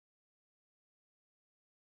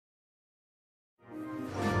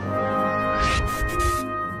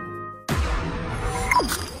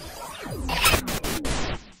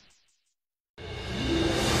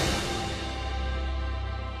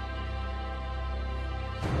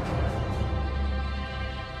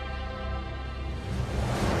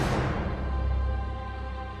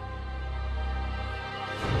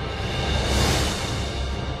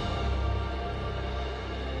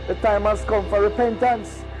time has come for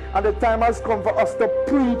repentance, and the time has come for us to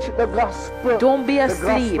preach the gospel. Don't be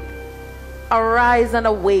asleep. Arise and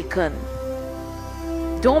awaken.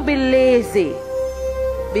 Don't be lazy.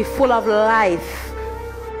 Be full of life.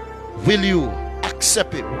 Will you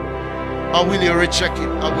accept him, or will you reject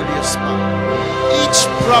him, or will you smile? Each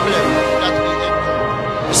problem that we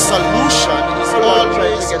encounter, the solution is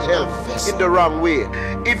always to get help in the wrong way.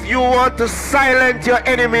 If you want to silence your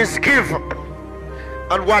enemies, give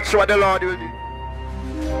and watch what the Lord will do.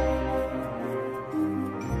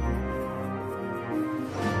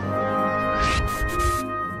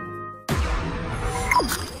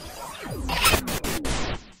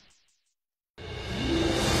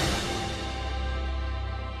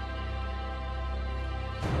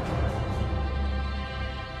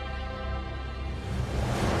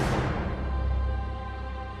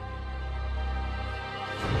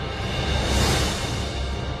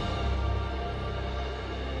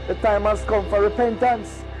 The time has come for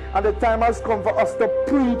repentance, and the time has come for us to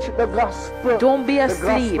preach the gospel. Don't be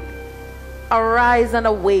asleep. Arise and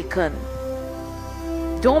awaken.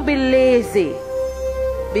 Don't be lazy.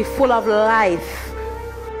 Be full of life.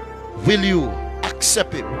 Will you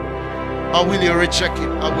accept him, or will you reject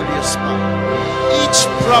him, or will you smile? Each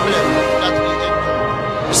problem that we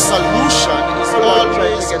encounter, the solution is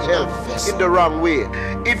always to get help in the wrong way.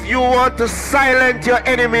 If you want to silence your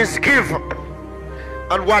enemies, give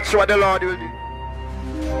and watch what the Lord will do.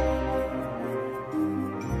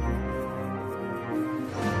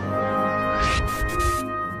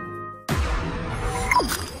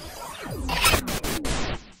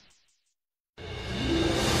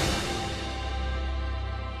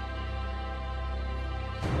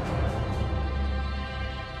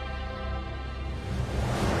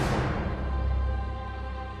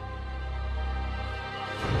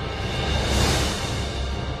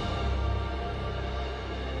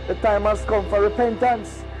 The time has come for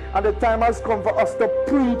repentance, and the time has come for us to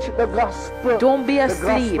preach the gospel. Don't be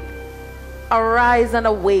asleep. Arise and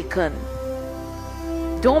awaken.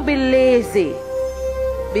 Don't be lazy.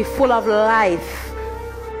 Be full of life.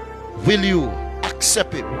 Will you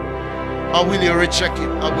accept him, or will you reject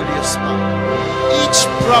him, or will you smile? Each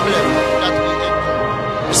problem that we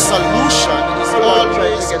encounter, the solution is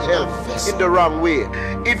always to get help in the wrong way.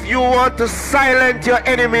 If you want to silence your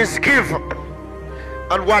enemies, give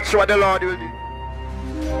and watch what the Lord will do.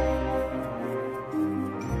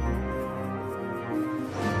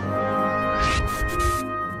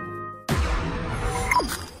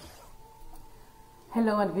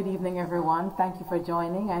 Hello and good evening, everyone. Thank you for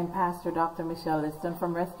joining. I'm Pastor Dr. Michelle Liston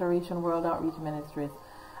from Restoration World Outreach Ministries,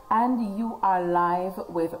 and you are live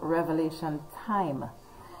with Revelation Time.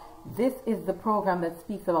 This is the program that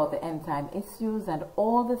speaks about the end time issues and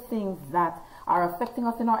all the things that are affecting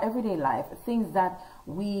us in our everyday life, things that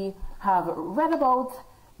we have read about,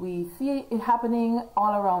 we see it happening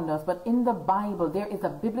all around us. But in the Bible, there is a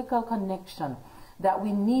biblical connection that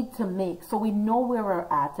we need to make so we know where we're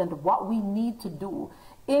at and what we need to do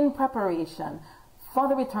in preparation for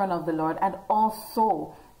the return of the Lord, and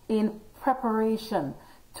also in preparation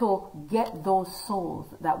to get those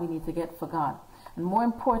souls that we need to get for God. And more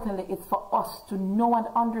importantly, it's for us to know and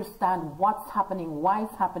understand what's happening, why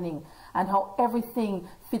it's happening, and how everything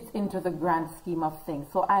fits into the grand scheme of things.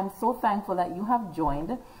 So I'm so thankful that you have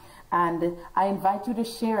joined, and I invite you to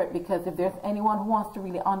share it, because if there's anyone who wants to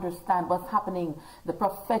really understand what's happening, the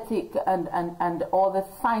prophetic and all the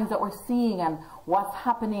signs that we're seeing and what's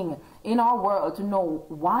happening in our world, to know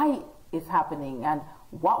why it's happening and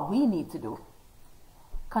what we need to do,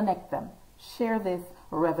 connect them. Share this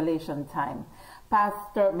Revelation Time.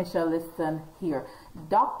 Pastor Michelle Liston here.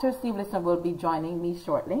 Dr. Steve Liston will be joining me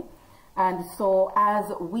shortly. And so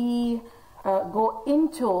as we go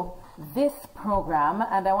into this program,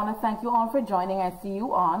 and I want to thank you all for joining. I see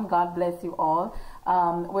you on. God bless you all.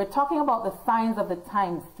 We're talking about the signs of the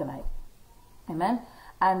times tonight. Amen.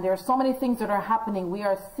 And there are so many things that are happening. We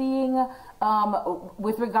are seeing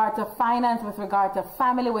with regard to finance, with regard to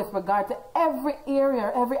family, with regard to every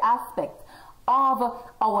area, every aspect of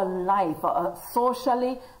our life,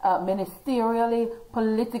 socially, ministerially,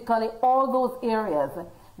 politically, all those areas,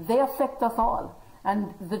 they affect us all.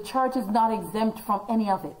 And the church is not exempt from any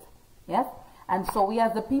of it. Yes? And so we,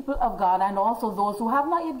 as the people of God, and also those who have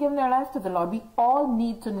not yet given their life to the Lord, we all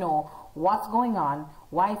need to know what's going on,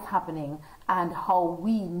 why it's happening, and how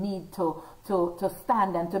we need to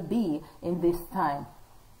stand and to be in this time.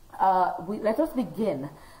 Let us begin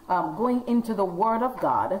going into the Word of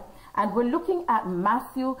God. And we're looking at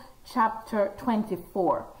Matthew chapter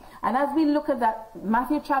 24. And as we look at that,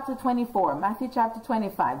 Matthew chapter 24, Matthew chapter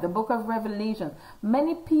 25, the book of Revelation,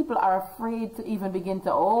 many people are afraid to even begin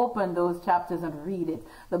to open those chapters and read it.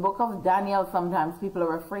 The book of Daniel, sometimes people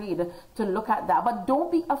are afraid to look at that. But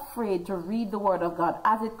don't be afraid to read the word of God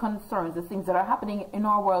as it concerns the things that are happening in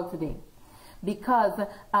our world today. Because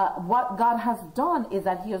what God has done is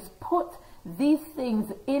that he has put these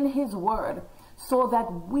things in his word so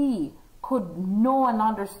that we could know and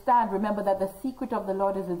understand. Remember that the secret of the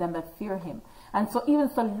Lord is with them that fear him. And so even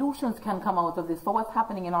solutions can come out of this for what's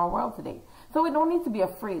happening in our world today. So we don't need to be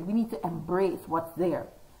afraid. We need to embrace what's there.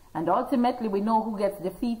 And ultimately we know who gets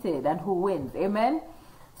defeated and who wins. Amen?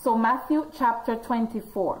 So Matthew chapter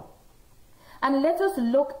 24. And let us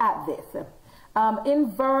look at this.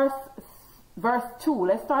 In verse 2.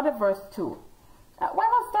 Let's start at verse 2. Why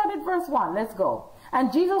not start at verse 1? Let's go.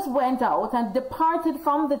 And Jesus went out and departed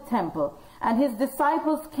from the temple, and his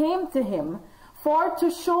disciples came to him for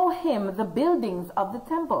to show him the buildings of the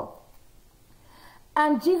temple.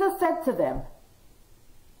 And Jesus said to them,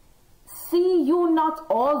 see you not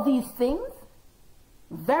all these things?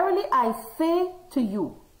 Verily I say to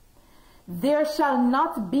you, there shall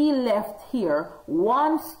not be left here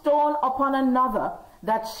one stone upon another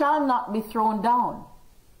that shall not be thrown down.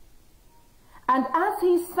 And as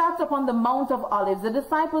he sat upon the Mount of Olives, the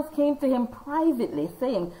disciples came to him privately,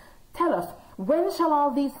 saying, tell us, when shall all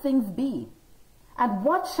these things be? And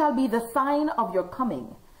what shall be the sign of your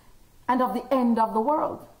coming and of the end of the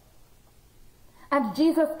world? And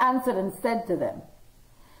Jesus answered and said to them,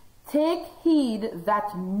 take heed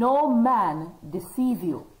that no man deceive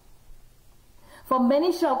you. For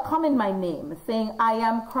many shall come in my name, saying, I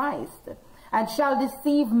am Christ, and shall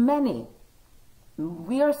deceive many.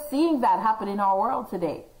 We are seeing that happen in our world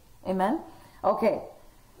today. Amen? Okay.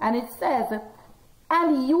 And it says,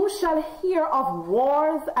 and you shall hear of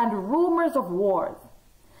wars and rumors of wars.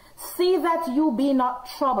 See that you be not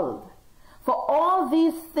troubled. For all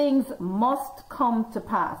these things must come to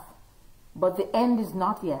pass. But the end is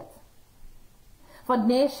not yet. For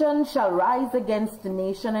nation shall rise against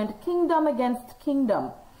nation, and kingdom against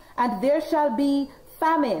kingdom. And there shall be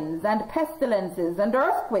famines and pestilences and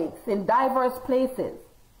earthquakes in divers places.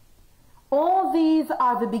 All these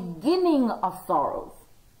are the beginning of sorrows.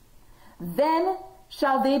 Then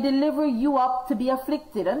shall they deliver you up to be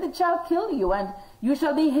afflicted, and they shall kill you, and you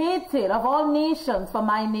shall be hated of all nations for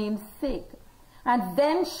my name's sake. And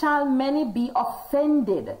then shall many be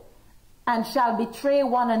offended, and shall betray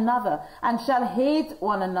one another, and shall hate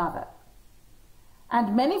one another.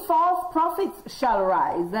 And many false prophets shall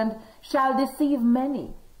rise, and shall deceive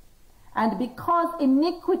many. And because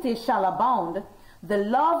iniquity shall abound, the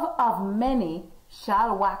love of many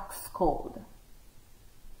shall wax cold.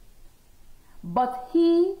 But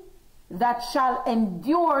he that shall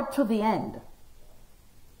endure to the end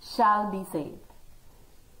shall be saved.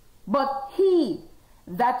 But he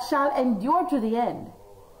that shall endure to the end,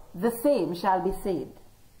 the same shall be saved.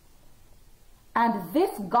 And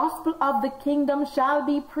this gospel of the kingdom shall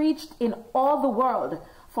be preached in all the world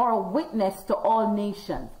for a witness to all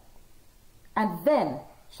nations. And then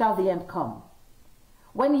shall the end come.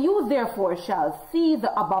 When you therefore shall see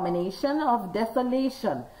the abomination of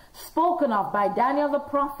desolation spoken of by Daniel the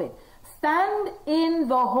prophet stand in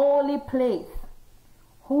the holy place,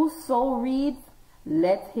 whoso reads,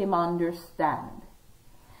 let him understand.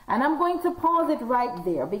 And I'm going to pause it right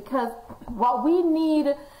there, because what we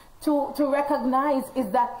need to recognize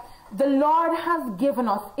is that the Lord has given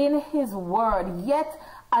us in his word yet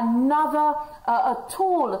another a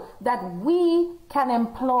tool that we can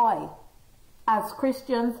employ as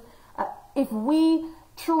Christians if we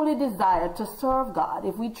truly desire to serve God,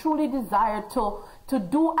 if we truly desire to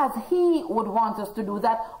do as he would want us to do,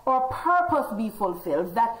 that our purpose be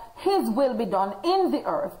fulfilled, that his will be done in the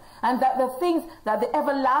earth, and that the things, that the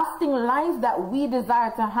everlasting life that we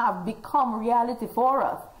desire to have become reality for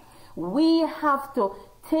us. We have to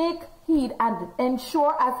take heed and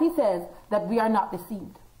ensure, as he says, that we are not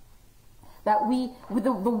deceived. That we, with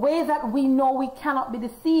the way that we know we cannot be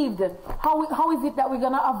deceived, how is it that we're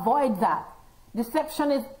going to avoid that?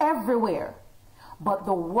 Deception is everywhere. But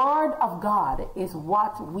the word of God is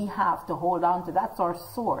what we have to hold on to. That's our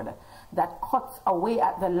sword that cuts away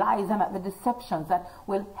at the lies and at the deceptions, that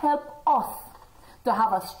will help us to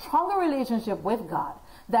have a stronger relationship with God,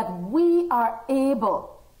 that we are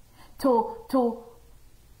able to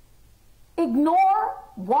ignore,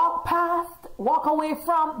 walk past, walk away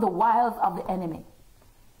from the wiles of the enemy.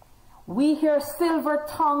 We hear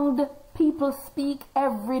silver-tongued people speak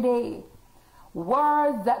every day.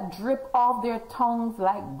 Words that drip off their tongues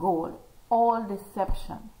like gold. All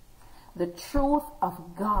deception. The truth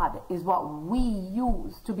of God is what we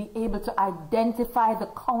use to be able to identify the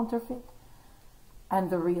counterfeit and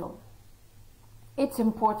the real. It's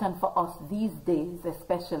important for us these days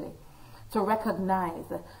especially to recognize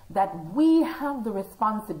that we have the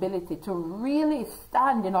responsibility to really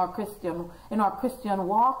stand in our Christian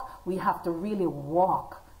walk. We have to really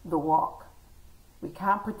walk the walk. We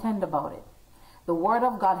can't pretend about it. The Word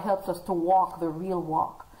of God helps us to walk the real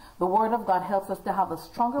walk. The Word of God helps us to have a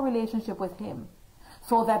stronger relationship with Him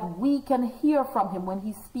so that we can hear from Him when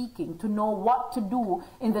He's speaking, to know what to do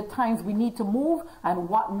in the times we need to move and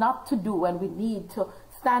what not to do. When we need to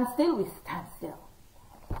stand still, we stand still.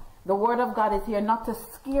 The Word of God is here not to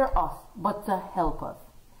scare us, but to help us.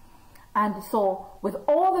 And so, with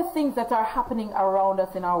all the things that are happening around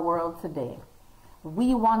us in our world today,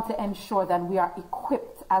 we want to ensure that we are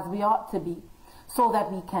equipped as we ought to be, so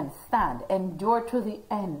that we can stand, endure to the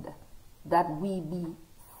end, that we be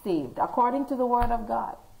saved, according to the Word of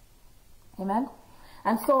God. Amen?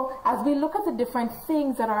 And so, as we look at the different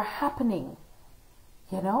things that are happening,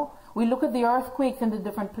 you know, we look at the earthquakes in the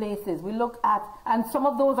different places. We look at, and some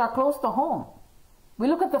of those are close to home. We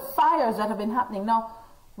look at the fires that have been happening. Now,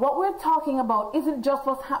 what we're talking about isn't just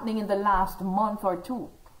what's happening in the last month or two.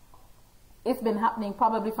 It's been happening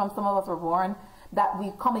probably from some of us were born, that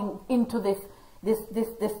we're coming into this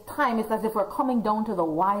time. It's as if we're coming down to the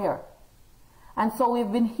wire. And so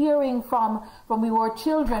we've been hearing from we were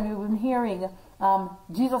children, we've been hearing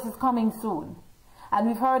Jesus is coming soon. And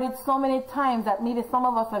we've heard it so many times that maybe some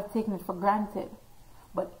of us have taken it for granted.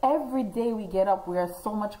 But every day we get up, we are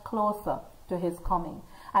so much closer to His coming.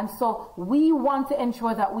 And so we want to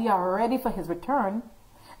ensure that we are ready for His return,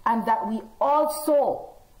 and that we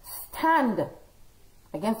also stand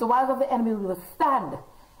against the wiles of the enemy. We will stand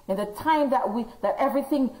in the time that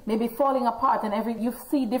everything may be falling apart, and you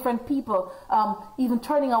see different people even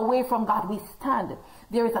turning away from God. We stand.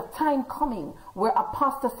 There is a time coming where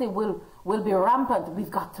apostasy will be rampant. We've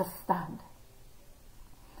got to stand.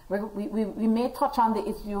 We may touch on the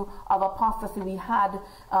issue of apostasy. We had,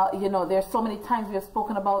 there's so many times we have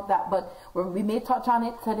spoken about that, but we may touch on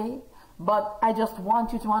it today. But I just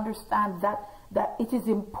want you to understand that it is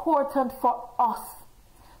important for us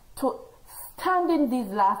to stand in these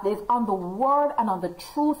last days on the Word and on the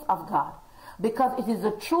truth of God. Because it is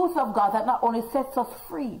the truth of God that not only sets us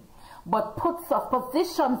free, but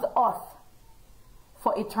positions us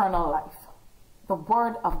for eternal life. The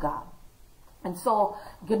Word of God. And so,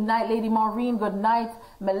 good night, Lady Maureen. Good night,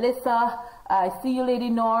 Melissa. I see you, Lady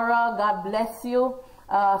Nora. God bless you.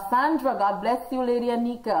 Sandra, God bless you. Lady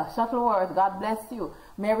Anika. Shuttleworth, God bless you.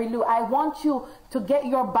 Mary Lou, I want you to get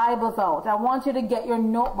your Bibles out. I want you to get your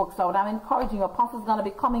notebooks out. I'm encouraging you. Apostle's going to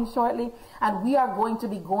be coming shortly, and we are going to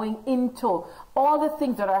be going into all the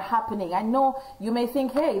things that are happening. I know you may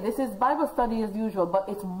think, hey, this is Bible study as usual, but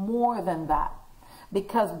it's more than that,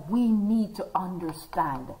 because we need to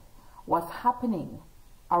understand what's happening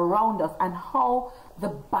around us and how the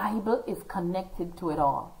Bible is connected to it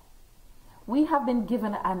all. We have been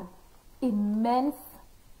given an immense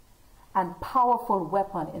and powerful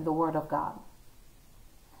weapon in the Word of God,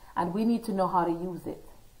 and we need to know how to use it.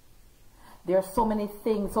 There are so many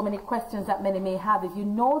things, so many questions that many may have. If you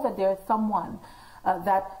know that there is someone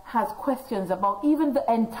that has questions about even the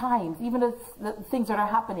end times, even the things that are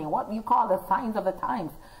happening, what you call the signs of the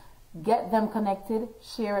times, get them connected.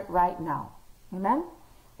 Share it right now. Amen?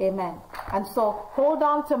 Amen. And so hold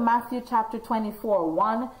on to Matthew chapter 24,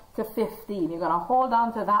 1 to 15. You're going to hold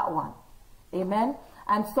on to that one. Amen.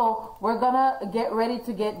 And so we're going to get ready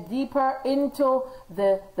to get deeper into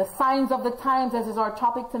the signs of the times. This is our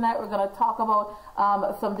topic tonight. We're going to talk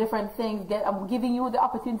about some different things. I'm giving you the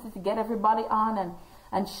opportunity to get everybody on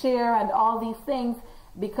and share and all these things,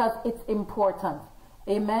 because it's important.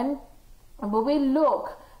 Amen. And when we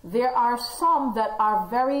look, there are some that are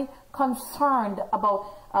very concerned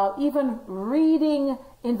about even reading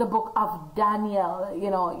in the book of Daniel. You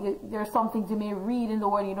know, there are some things you may read in the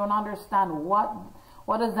Word, you don't understand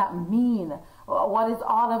what does that mean? What is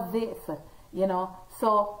all of this? You know,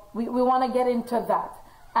 so we want to get into that.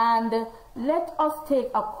 And let us take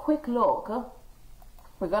a quick look.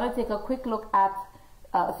 We're going to take a quick look at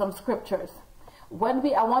some scriptures. I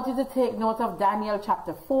want you to take note of Daniel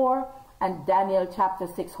chapter 4 and Daniel chapter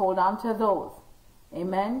 6. Hold on to those.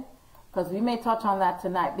 Amen. Because we may touch on that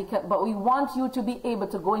tonight. But we want you to be able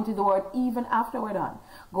to go into the Word even after we're done.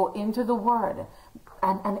 Go into the Word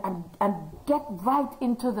and get right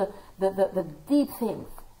into the deep things.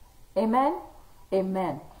 Amen?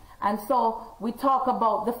 Amen. And so we talk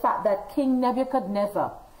about the fact that King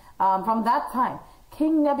Nebuchadnezzar, from that time,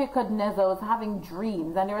 King Nebuchadnezzar was having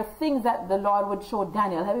dreams, and there are things that the Lord would show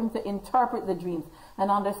Daniel, help him to interpret the dreams and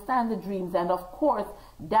understand the dreams. And of course,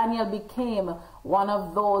 Daniel became one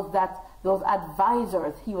of those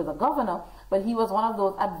advisors. He was a governor, but he was one of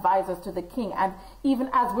those advisors to the king. And even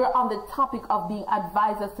as we're on the topic of being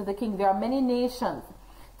advisors to the king, there are many nations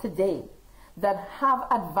today that have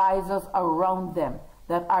advisors around them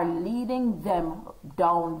that are leading them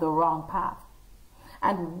down the wrong path.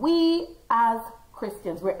 And we as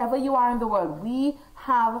Christians, wherever you are in the world, we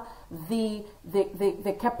have the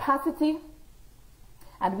capacity,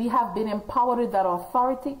 and we have been empowered with that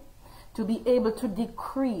authority to be able to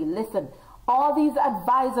decree. Listen, all these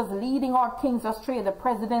advisors leading our kings astray, the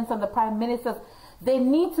presidents and the prime ministers, they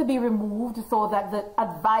need to be removed so that the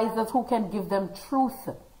advisors who can give them truth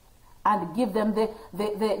and give them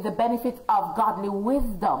the benefit of godly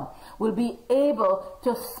wisdom will be able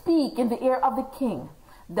to speak in the ear of the king,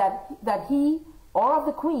 that he or of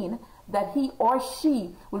the queen, that he or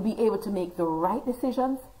she will be able to make the right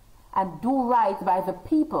decisions and do right by the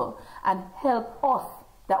people and help us,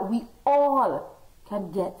 that we all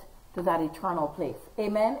can get to that eternal place.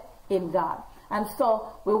 Amen? In God. And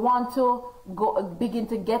so we want to begin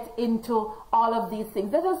to get into all of these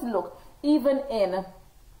things. Let us look even in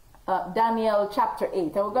Daniel chapter 8.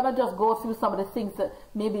 And we're going to just go through some of the things that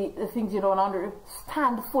maybe the things you don't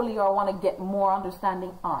understand fully or want to get more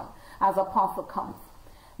understanding on as Apostle comes.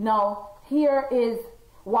 Now, here is,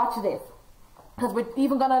 watch this, because we're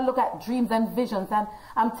even going to look at dreams and visions. And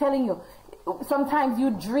I'm telling you, sometimes you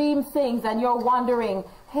dream things and you're wondering,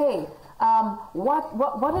 hey,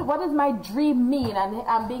 what does my dream mean? And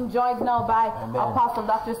I'm being joined now by Apostle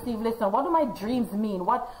Dr. Steve Liston. What do my dreams mean?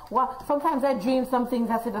 Sometimes I dream some things,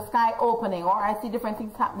 I see the sky opening, or I see different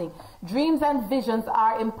things happening. Dreams and visions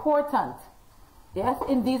are important, yes,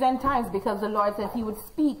 in these end times, because the Lord says he would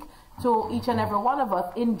speak to each and every one of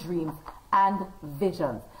us in dreams and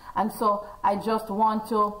visions. And so I just want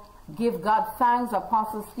to give God thanks.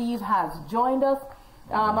 Apostle Steve has joined us.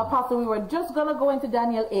 Apostle, we were just going to go into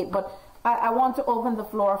Daniel 8, but I want to open the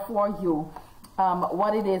floor for you,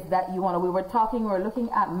 what it is that you want to. We were looking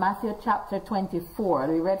at Matthew chapter 24.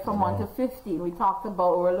 We read from 1 to 15. We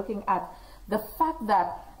were looking at the fact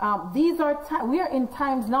that we are in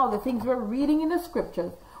times now, the things we're reading in the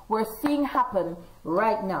scriptures, we're seeing happen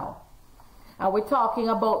right now. And we're talking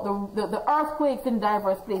about the earthquakes in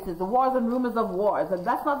diverse places, the wars and rumors of wars. And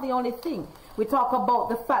that's not the only thing. We talk about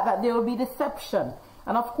the fact that there will be deception.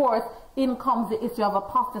 And of course, in comes the issue of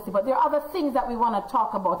apostasy. But there are other things that we want to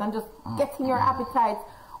talk about, and just getting your appetites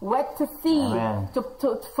wet to see,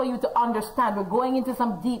 for you to understand. We're going into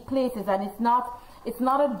some deep places, and it's not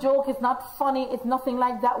a joke, it's not funny, it's nothing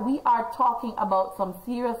like that. We are talking about some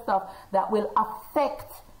serious stuff that will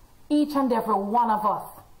affect each and every one of us.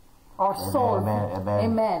 Our souls.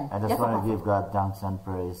 Amen. I just want to give God thanks and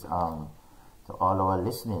praise to all our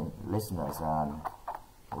listeners, and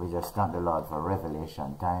we just thank the Lord for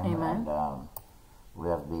Revelation Time. Amen. And we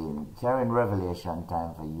have been carrying Revelation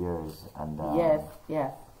Time for years, and yes.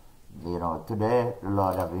 You know, today the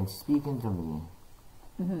Lord have been speaking to me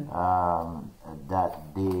that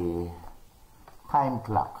the time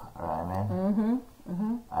clock,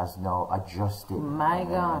 has now adjusted. My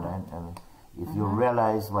God. If you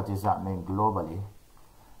realize what is happening globally,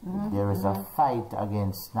 there is a fight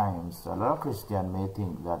against time. So a lot of Christians may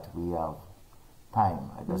think that we have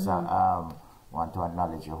time. I just want to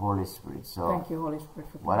acknowledge the Holy Spirit. So thank you, Holy Spirit.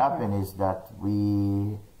 What happened is that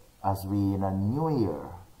as we in a new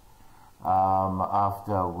year,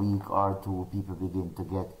 after a week or two, people begin to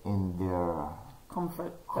get in their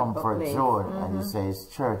comfort zone, and it says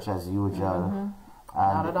church as usual.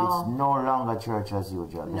 And it's no longer church as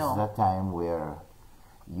usual. This is a time where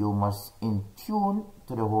you must in tune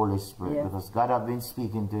to the Holy Spirit, because God has been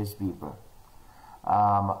speaking to his people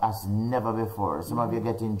as never before. Some of you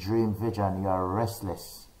get in dream vision, you are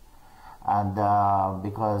restless, and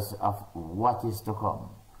because of what is to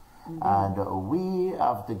come. And we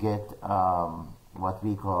have to get what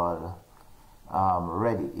we call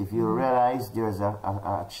ready. If you realize there's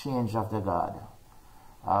a change of the guard,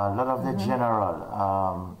 a lot of the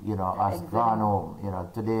general, has gone home.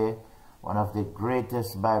 Today, one of the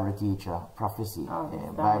greatest Bible teacher, prophecy,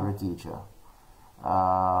 Bible teacher,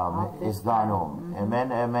 is gone home.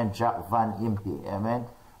 Amen, amen. Jack Van Impe, amen.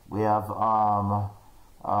 We have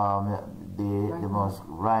the most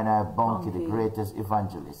Reinhard Bonnke, the greatest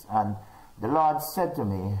evangelist. And the Lord said to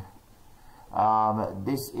me,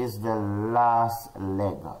 this is the last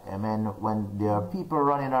leg. Amen. When there are people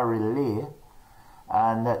running a relay,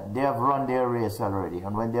 and they have run their race already,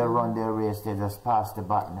 and when they run their race, they just pass the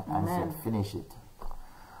button and said, finish it.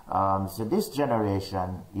 So this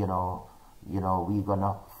generation, we're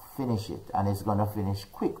gonna finish it, and it's gonna finish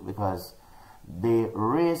quick, because the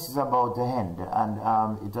race is about to end. And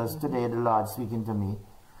it was today the Lord speaking to me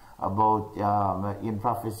about in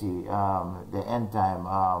prophecy, the end time,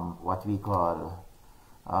 what we call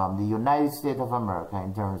the United States of America,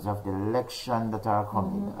 in terms of the election that are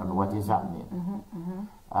coming and what is happening.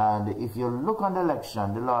 And if you look on the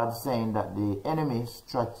election, the Lord is saying that the enemy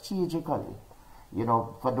strategically,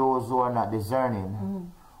 for those who are not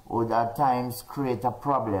discerning, would at times create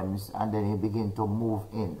problems, and then he begin to move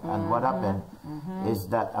in. And what happened is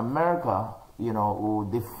that America, who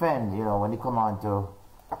defend, when it come on to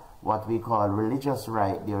what we call religious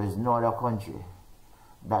right, there is no other country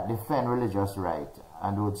that defend religious right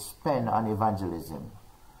and would spend on evangelism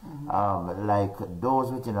like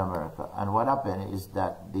those within America. And what happened is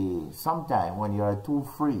that sometime when you are too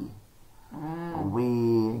free,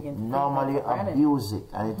 we normally abuse it.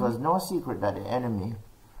 And it was no secret that the enemy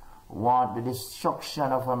want the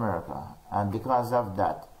destruction of America. And because of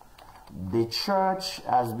that, the church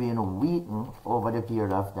has been weakened over the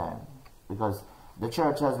period of time, because the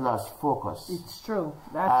church has lost focus. It's true.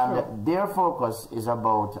 That's true. And their focus is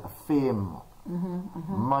about fame,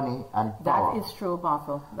 money, and power. That is true,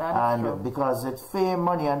 Apostle. That is true. And because it's fame,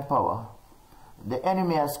 money, and power, the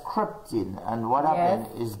enemy has crept in. And what happened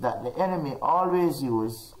is that the enemy always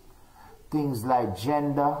use things like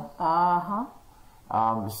gender,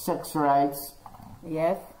 sex rights,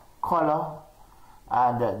 color,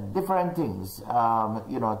 and different things,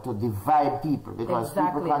 to divide people, because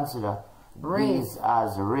people consider these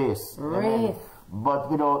as race. But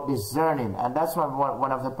without discerning. And that's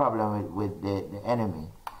one of the problems with the enemy.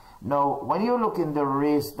 Now, when you look in the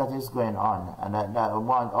race that is going on, and I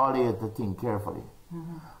want all of you to think carefully,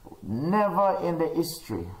 never in the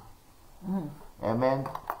history, amen,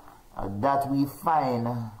 that we find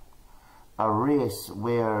a race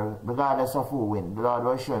where, regardless of who wins, the Lord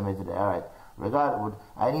was showing me today, all right,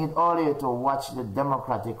 I need all of you to watch the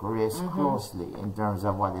Democratic race closely in terms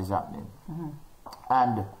of what is happening.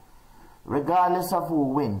 And regardless of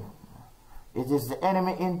who wins, it is the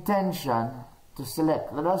enemy intention to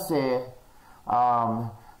select. Let us say,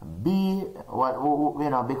 become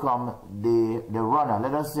the runner.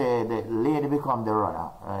 Let us say the lady become the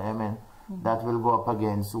runner. Amen. That will go up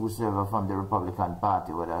against whosoever from the Republican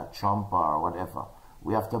Party, whether Trump or whatever.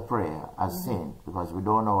 We have to pray as saints, because we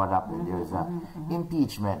don't know what happened. There is an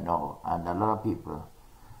impeachment now, and a lot of people,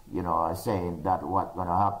 are saying that what's going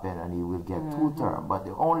to happen, and he will get 2 terms. But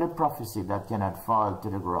the only prophecy that cannot fall to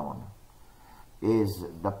the ground is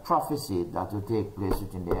the prophecy that will take place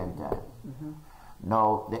within the end time.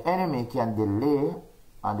 Now, the enemy can delay,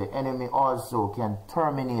 and the enemy also can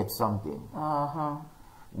terminate something.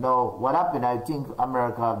 Now, what happened, I think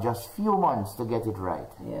America have just few months to get it right.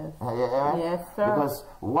 Yes. Yes, sir. Because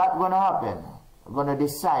what's going to happen, going to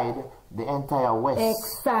decide the entire West.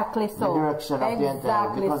 Exactly so. The direction of the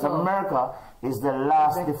entire, because America is the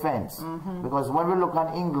last defense. Because when we look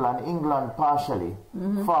at England partially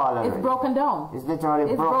fallen. It's broken down. It's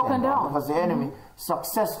literally broken down. Because the enemy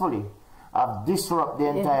successfully have disrupted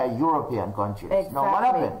the entire European countries. Exactly. Now, what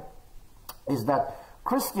happened is that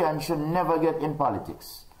Christians should never get in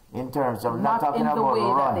politics, in terms of not talking about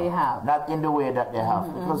run, not in the way that they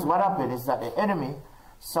have. Because what happened is that the enemy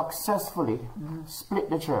successfully split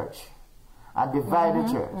the church and divide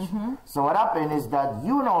the church. So what happened is that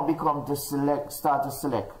you now start to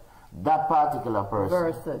select that particular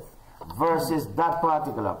person versus that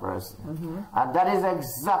particular person. And that is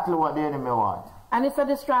exactly what the enemy wants. And it's a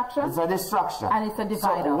distraction. It's a distraction. And it's a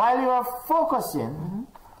divider. So while you are focusing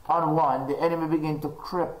on one, the enemy begin to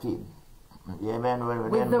creep in. Amen.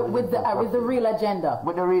 With the real agenda.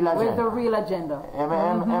 With the real agenda. With the real agenda.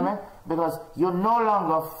 Amen. Amen. Because you're no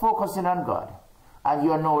longer focusing on God, and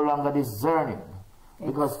you're no longer discerning.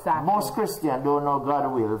 Because most Christians don't know God's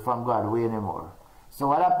will from God's way anymore. So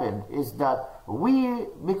what happened is that we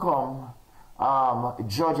become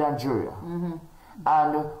judge and jury.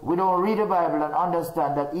 And we don't read the Bible and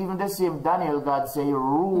understand that even the same Daniel, God say he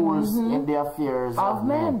rules in the affairs of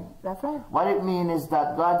men. That's right. What it means is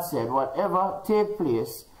that God said whatever take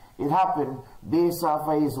place, it happened based off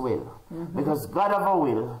of his will. Because God have a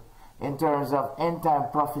will in terms of end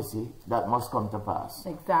time prophecy that must come to pass.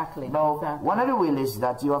 Exactly. Now, one of the will is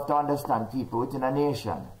that you have to understand, people within a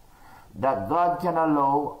nation, that God can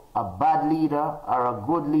allow a bad leader or a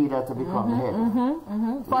good leader to become head.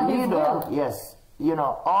 For his will. Yes.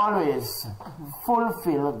 Always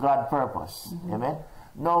fulfill God's purpose. Amen.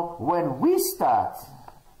 Now, when we start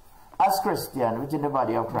as Christians within the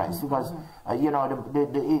body of Christ, because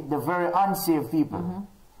the very unsaved people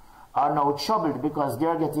are now troubled because they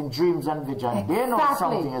are getting dreams and visions. Exactly. They know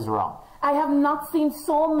something is wrong. I have not seen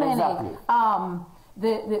so many. Exactly.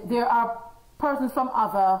 There are persons from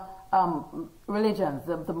other religions,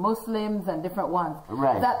 the Muslims and different ones,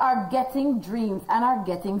 right, that are getting dreams and are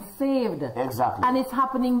getting saved. Exactly. And it's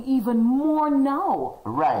happening even more now,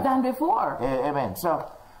 right, than before. Amen. So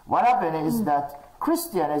what happened is that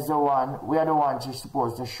Christian is the one, we are the ones who are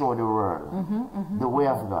supposed to show the world the way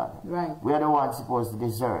of God. Right. We are the ones supposed to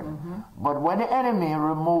discern. But when the enemy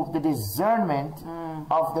removed the discernment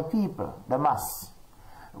of the people, the mass,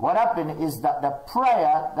 what happened is that the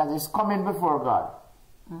prayer that is coming before God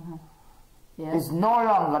Yes. is no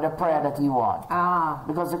longer the prayer that he wants.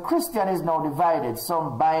 Because the Christian is now divided,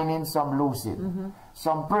 some binding, some loosing,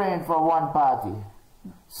 some praying for one party,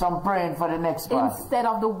 some praying for the next party. Instead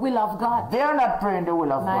of the will of God. They are not praying the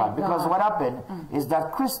will of God. Because what happened is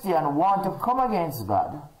that Christians want to come against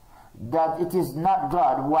God, that it is not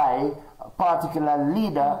God why a particular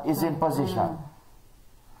leader is in position.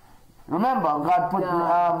 Remember, God put,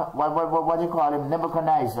 what do you call him,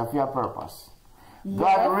 Nebuchadnezzar for a purpose.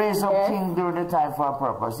 God raised up king during the time for a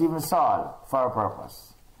purpose, even Saul for a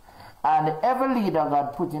purpose. And every leader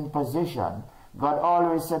God put in position, God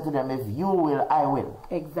always said to them, if you will, I will.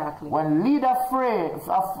 Exactly. When leaders feel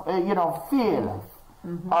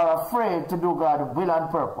are afraid to do God's will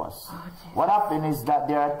and purpose, what happens is that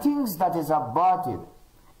there are things that is aborted.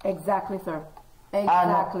 Exactly, sir.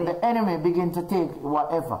 Exactly. And the enemy begin to take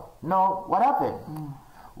whatever. No, what happened?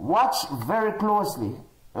 Watch very closely.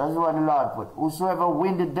 That's what the Lord put. Whosoever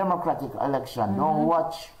win the democratic election, don't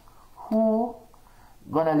watch who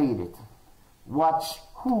gonna lead it. Watch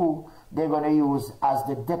who they're gonna use as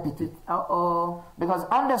the deputy. Because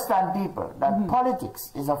understand, people, that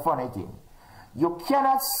politics is a funny thing. You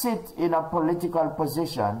cannot sit in a political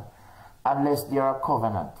position unless there are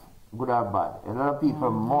covenant, good or bad. A lot of people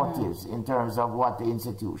motives in terms of what the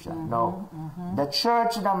institution. No, the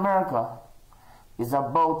church in America is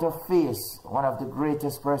about to face one of the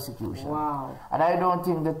greatest persecution. Wow. And I don't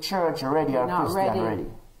think the church ready or Christian ready.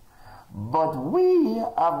 But we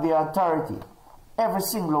have the authority, every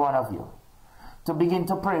single one of you, to begin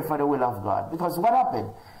to pray for the will of God. Because what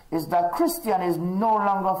happened is that Christian is no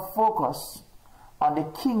longer focused on the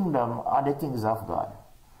kingdom or the things of God.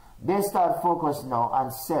 They start focused now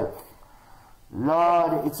on self.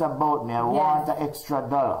 Lord, it's about me. I want an extra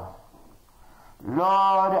 $1.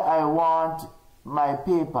 Lord, I want my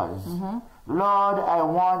papers. Lord, I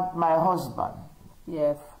want my husband.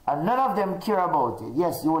 Yes. And none of them care about it.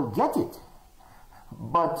 Yes, you will get it.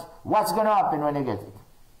 But what's going to happen when you get it?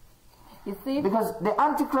 You see? Because the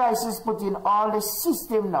Antichrist is putting all the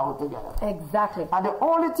system now together. Exactly. And the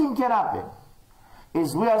only thing can happen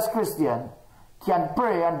is we as Christians can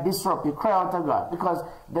pray and disrupt it, cry out to God, because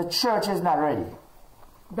the church is not ready.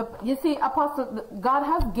 You see, Apostle, God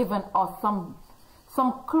has given us some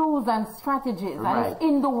clues and strategies, and it's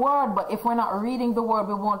in the Word, but if we're not reading the Word,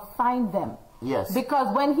 we won't find them. Yes.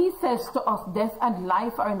 Because when he says to us, death and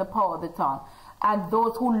life are in the power of the tongue, and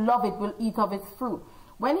those who love it will eat of its fruit.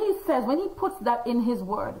 When he puts that in his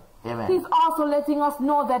Word, Amen, he's also letting us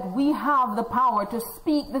know that we have the power to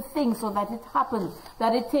speak the thing so that it happens,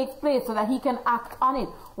 that it takes place, so that he can act on it.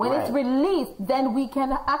 When it's released, then we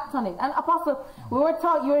can act on it. And Apostle, you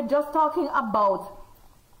were just talking about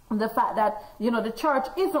the fact that, the church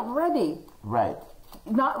isn't ready. Right.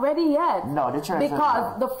 Not ready yet. No, the church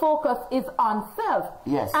because the focus is on self.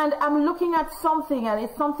 Yes. And I'm looking at something, and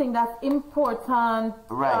it's something that's important,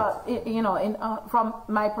 from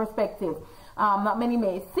my perspective. Not many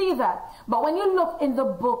may see that. But when you look in the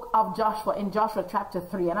book of Joshua, in Joshua chapter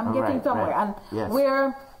 3, and I'm getting somewhere,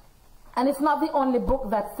 and it's not the only book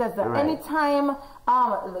that says that. Anytime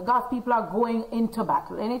God's people are going into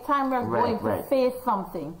battle, anytime we're going to face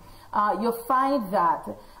something, you find that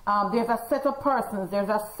there's a set of persons, there's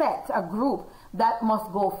a group that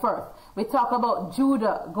must go first. We talk about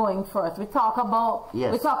Judah going first. We talk about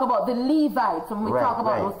the Levites, and we talk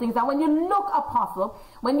about those things. And when you look, Apostle,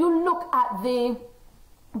 when you look at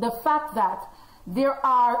the fact that there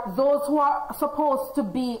are those who are supposed to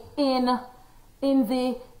be in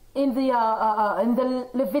the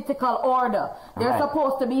Levitical order, they're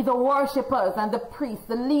supposed to be the worshippers and the priests,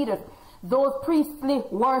 the leaders, those priestly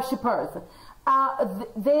worshippers. A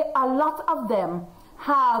lot of them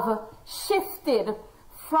have shifted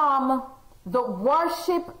from the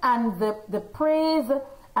worship and the praise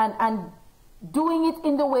and doing it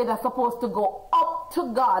in the way that's supposed to go up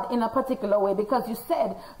to God in a particular way, because you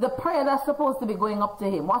said the prayer that's supposed to be going up to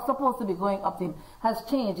him, what's supposed to be going up to him has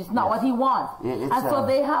changed. It's not what he wants. And so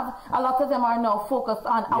they have, a lot of them are now focused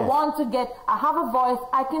on, I have a voice,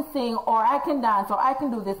 I can sing, or I can dance, or I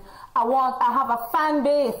can do this. I have a fan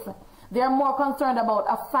base. They're more concerned about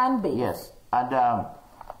a fan base. Yes. And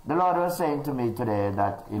the Lord was saying to me today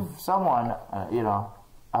that if someone,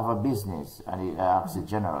 have a business, and he asks the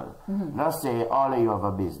general, let's say all of you have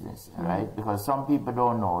a business, right? Because some people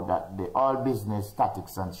don't know that all business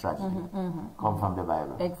tactics and strategy come from the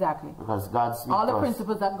Bible. Exactly. Because God speaks all the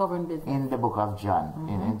principles that govern business. In the book of John,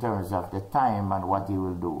 in terms of the time and what he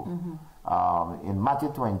will do. In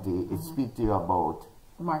Matthew 20, it speaks to you about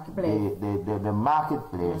marketplace. The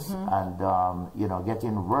marketplace and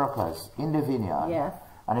getting workers in the vineyard. Yes.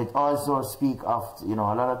 And it also speaks of, a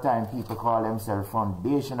lot of times people call themselves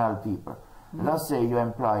foundational people. Let's say you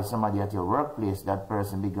employ somebody at your workplace, that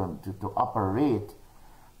person begin to operate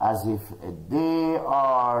as if they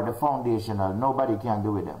are the foundational. Nobody can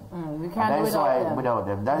do with them. We can't do without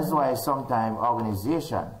them. That is why sometimes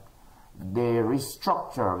organization, they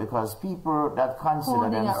restructure, because people that consider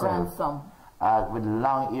themselves with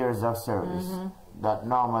long years of service, that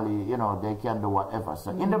normally, they can do whatever.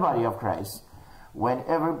 So in the body of Christ, when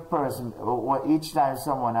every person, each time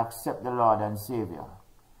someone accepts the Lord and Savior,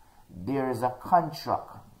 there is a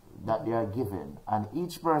contract that they are given, and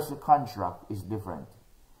each person's contract is different.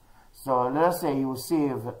 So let's say you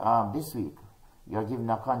save this week, you're given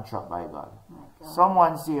a contract by God.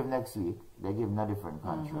 Someone saved next week, they're given a different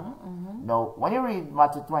contract. Now, when you read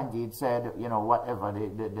Matthew 20, it said, whatever,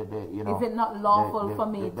 is it not lawful for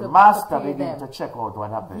me the master began to check out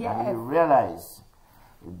what happened, and he realized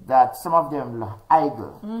that some of them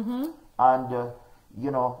idle, and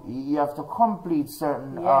you have to complete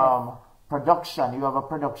certain production. You have a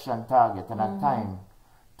production target and a time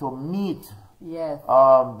to meet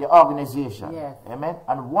the organization. Amen.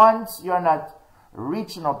 And once you're not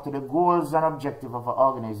reaching up to the goals and objective of an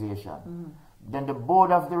organization, then the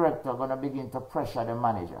board of directors are going to begin to pressure the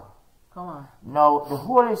manager. Come on. Now, the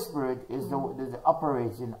Holy Spirit is the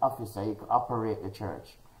operating officer. He can operate the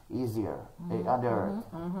church easier on the earth.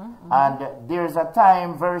 And there's a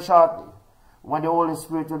time very shortly when the Holy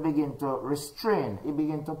Spirit will begin to restrain, he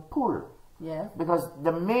begin to pull. Because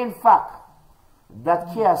the main fact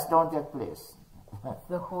that chaos don't take place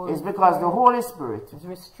is because the Holy Spirit is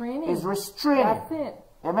restraining. That's it.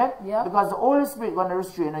 Amen? Because the Holy Spirit is going to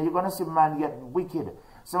restrain, and you're going to see man get wicked.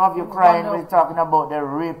 Some of you crying when you're talking about they're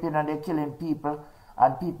raping and they're killing people,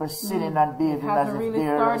 and people sinning and bathing as if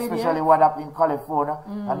they're, especially what happened in California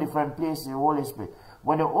and different places, the Holy Spirit.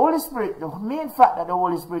 When the Holy Spirit, the main fact that the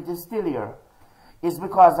Holy Spirit is still here is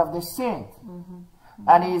because of the saint.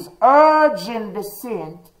 And he's urging the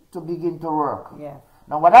saint to begin to work.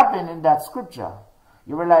 Now what happened in that scripture,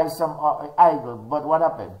 you realize some idle, but what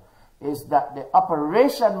happened is that the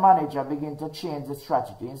operation manager began to change the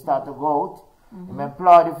strategy and start to go out and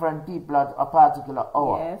employ different people at a particular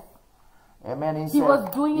hour. Amen. He was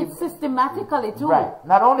doing it systematically too. Right.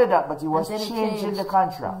 Not only that, but he was changing the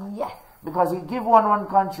contract. Because he give one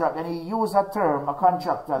contract and he used a term, a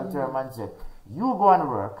contractual term, and said, you go and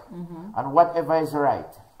work, and whatever is right,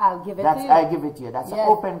 I'll give it to you. I give it to you. That's an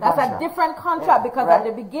open contract. That's a different contract, because at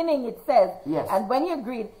the beginning it says, and when he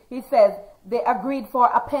agreed, he says, they agreed for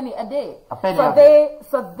a penny a day.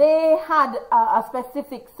 So they had a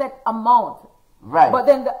specific set amount. But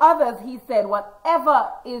then the others, he said, whatever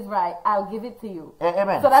is right, I'll give it to you.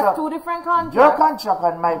 Amen. So that's two different contracts. Your contract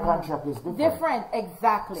and my contract is different. Different,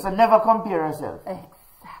 exactly. So never compare yourself.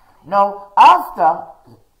 Exactly. Now, after,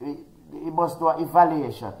 he must do an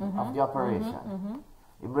evaluation of the operation.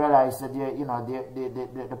 He realized that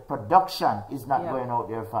the production is not going out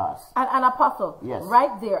there fast. And Apostle,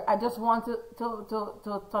 right there, I just want to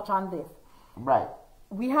touch on this. Right.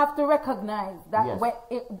 We have to recognize that when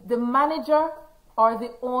the manager or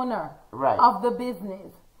the owner of the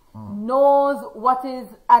business knows what is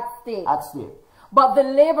at stake. But the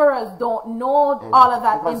laborers don't know all of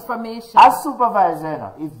that information. As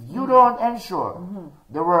supervisor, if you don't ensure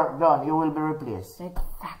the work done, you will be replaced.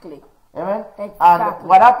 Exactly. Amen? And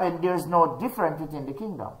what happened, there's no difference within the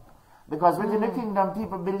kingdom. Because within the kingdom,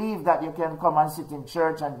 people believe that you can come and sit in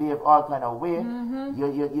church and behave all kind of way.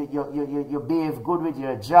 You behave good with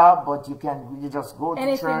your job, but you just go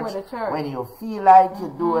to church when you feel like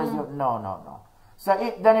you do as you... No. So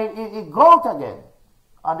then it go out again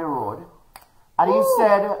on the road. And he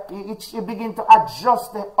said, he begin to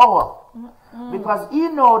adjust the hour. Because he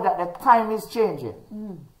know that the time is changing.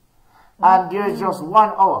 And there is just 1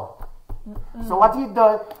 hour. So what he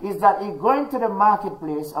does is that he go into the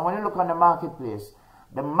marketplace, and when you look on the marketplace,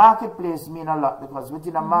 The marketplace mean a lot because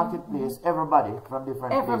within a marketplace, everybody from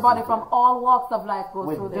different places from all walks of life goes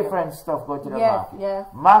through there. With different stuff go to the market. Yes.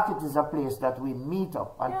 Market is a place that we meet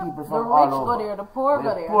up and people from all over. The rich go there, the poor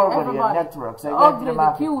go there. The poor go there, networks. The ugly,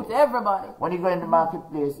 the cute, everybody. When you go in the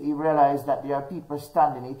marketplace, you realize that there are people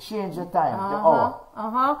standing. It changes the time, the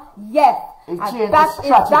hour. Yes. It changes the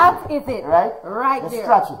strategy. That is it. Right? Right the there.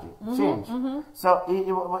 Strategy change. So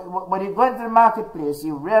when you go into the marketplace,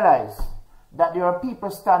 you realize that there are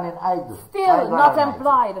people standing idle. Still not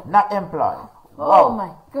employed. Not employed. Oh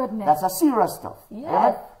my goodness. That's a serious stuff. Yes.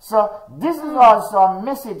 Right? So this is also a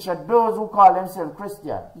message to those who call themselves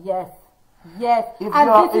Christian. Yes. Yes.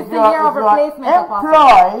 And this is the year of replacement.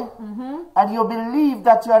 Employed and you believe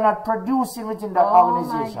that you are not producing within that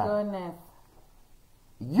organization. Oh my goodness.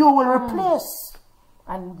 You will replace.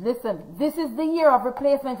 And listen, this is the year of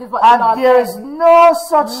replacement is what and there is no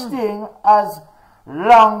such thing as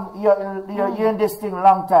you're in this thing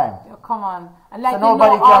long time. Come on. And like so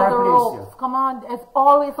nobody can replace you. Come on, it's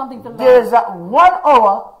always something to learn. There is a 1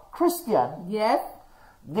 hour Christian. Yes.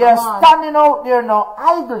 They are standing out there now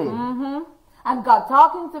idly. And God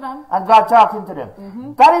talking to them. And God talking to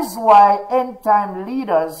them. That is why end time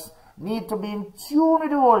leaders need to be in tune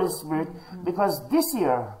with the Holy Spirit because this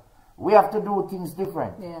year we have to do things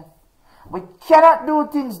different. Yes. We cannot do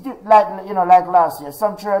things like last year.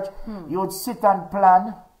 Some church, you would sit and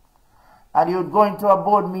plan, and you would go into a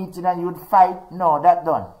board meeting and you would fight. No, that's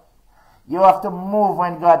done. You have to move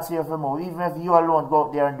when God says to move, even if you alone go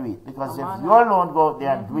out there and do it. Because if you alone go out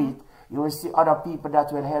there and do it, you will see other people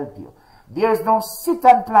that will help you. There is no sit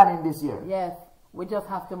and plan in this year. Yes, we just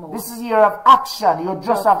have to move. This is a year of action. You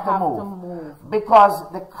just have to move. Because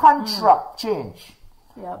the contract change.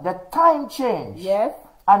 Yep. The time change. Yes.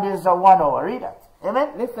 And there's a 1 hour. Read that.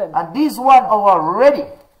 Amen? Listen. And these 1 hour ready.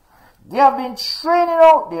 They have been training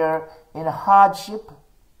out there in hardship.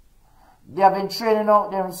 They have been training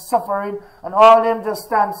out there in suffering. And all them just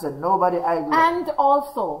stand said, nobody idle. And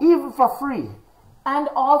also. Even for free. And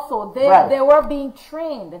also, they were being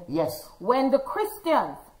trained. Yes. When the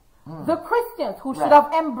Christians who should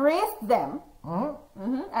have embraced them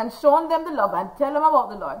and shown them the love and tell them about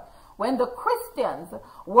the Lord, when the Christians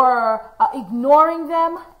were ignoring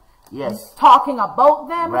them, talking about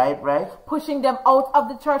them, pushing them out of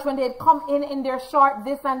the church when they had come in their short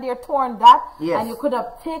this and their torn that, and you could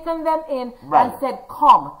have taken them in and said,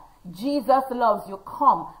 come, Jesus loves you,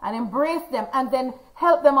 come, and embrace them, and then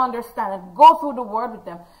help them understand and go through the word with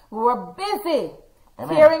them. We were busy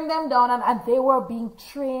tearing them down, and they were being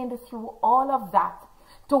trained through all of that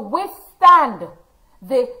to withstand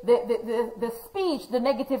the speech, the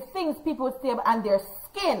negative things people would say, and their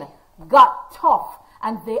skin got tough,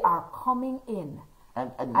 and they are coming in.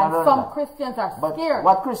 And some Christians are scared.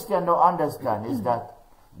 What Christians don't understand is that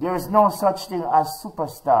there is no such thing as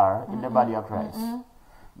superstar in the body of Christ.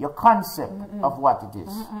 Your concept of what it is.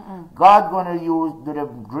 God going to use the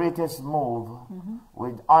greatest move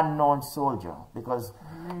with unknown soldier because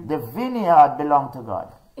the vineyard belongs to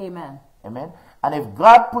God. Amen. Amen. And if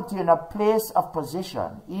God put you in a place of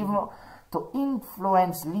position, even to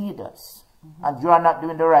influence leaders, and you are not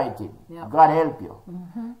doing the right thing, God help you.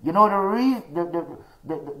 You know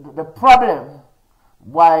the problem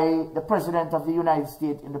why the President of the United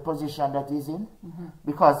States in the position that he's in?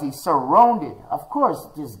 Because he's surrounded. Of course,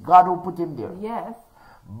 it is God who put him there. Yes.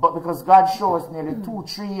 But because God showed us nearly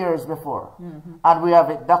 2-3 years before. And we have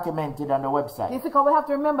it documented on the website. It's because we have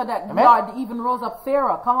to remember that God even rose up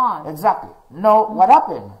Pharaoh. Come on. Exactly. No, what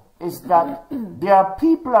happened is that there are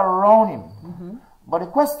people around him. But the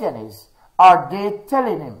question is, are they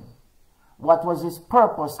telling him what was his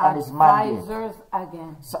purpose and his mandate? Advisors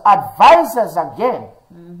again. So advisors again.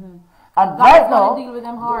 And God right now, deal with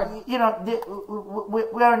them hard. You know,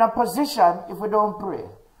 we are in a position, if we don't pray,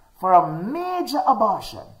 for a major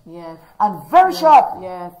abortion. Yes. And very shortly.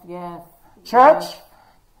 Yes. Church,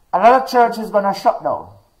 another church is going to shut down.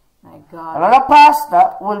 My God. Another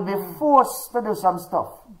pastor will be forced to do some stuff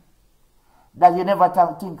that you never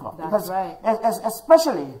think of. That's because right.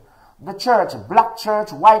 Especially the church, black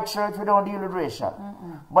church, white church, we don't deal with racial.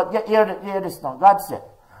 But hear this now. God said,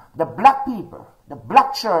 the black people, the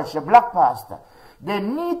black church, the black pastor, they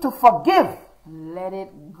need to forgive. Let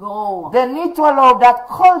it go. They need to allow that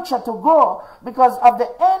culture to go because at the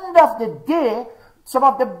end of the day, some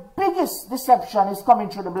of the biggest deception is coming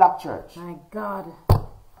through the black church. My God.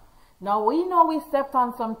 Now we know we stepped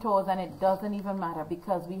on some toes and it doesn't even matter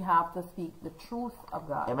because we have to speak the truth of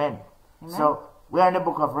God. Amen. So we are in the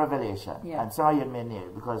book of Revelation. And some of you may know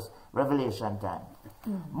it because Revelation time.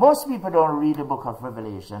 Most people don't read the book of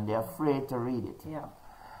Revelation. They're afraid to read it.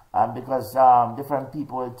 And because different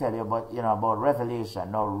people will tell you about, about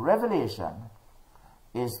revelation. Now, revelation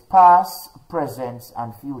is past, present,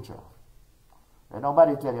 and future. And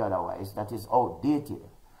nobody tell you otherwise. That is outdated.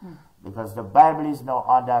 Because the Bible is now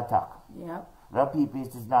under attack. Yep. A lot of people,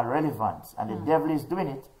 it is not relevant. And the devil is doing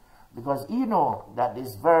it because he knows that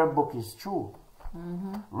this very book is true.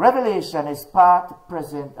 Revelation is past,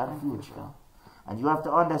 present, and future. And you have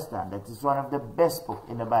to understand that it's one of the best books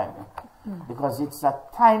in the Bible. Because it's a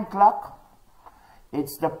time clock.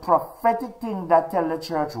 It's the prophetic thing that tells the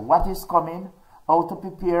church what is coming, how to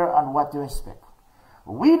prepare, and what to expect.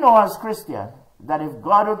 We know as Christians that if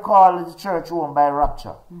God would call the church home by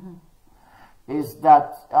rapture, is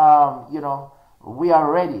that, we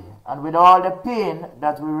are ready. And with all the pain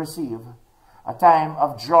that we receive, a time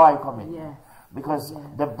of joy coming. Yes. Because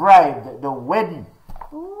the bride, the wedding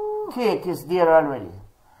cake is there already.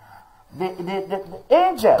 The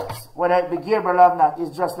angels, whether it be Gabriel or not,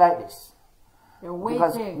 is just like this. They're waiting.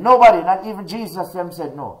 Because nobody, not even Jesus them,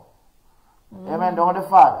 said no. Amen. The only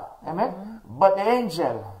Father. Amen. But the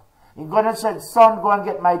angel, God said, son, go and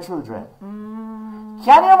get my children.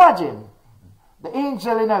 Can you imagine the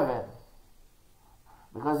angel in heaven?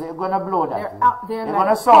 Because they're going to blow that. They're going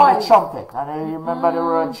to sound the trumpet. And you remember the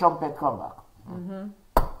word trumpet come back.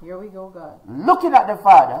 Here we go, God. Looking at the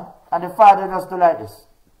Father, and the Father does do like this.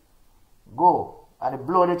 Go. And they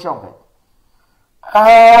blow the trumpet.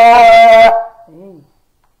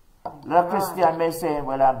 The Christian may say,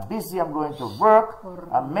 well, I'm busy, I'm going to work,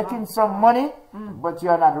 I'm making some money, but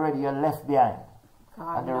you're not ready, you're left behind.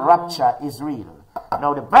 And the rapture is real.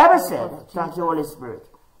 Now the Bible said, thank you Holy Spirit,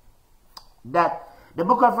 that the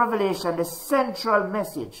book of Revelation, the central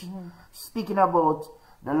message, speaking about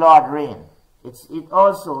the Lord reign, it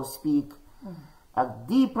also speaks a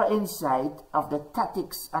deeper insight of the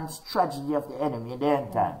tactics and strategy of the enemy in the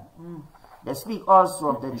end time. They speak also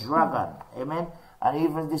of the dragon. Amen. And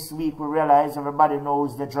even this week we realize everybody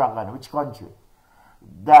knows the dragon, which country.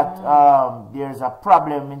 That there's a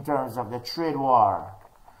problem in terms of the trade war.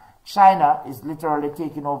 China is literally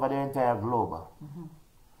taking over the entire globe.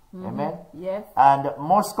 Amen? Yes. And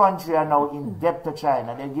most countries are now in debt to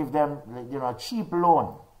China. They give them, a cheap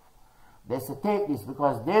loan. They say, take this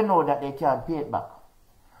because they know that they can't pay it back.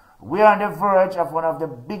 We are on the verge of one of the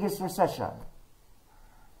biggest recessions.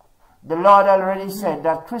 The Lord already said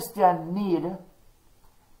that Christians need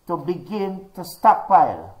to begin to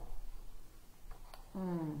stockpile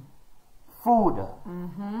food,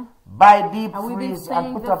 buy deep freeze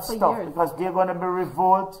and put up stuff because they're going to be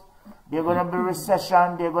revolt, they're going to be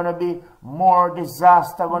recession, they're going to be more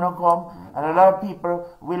disaster going to come, and a lot of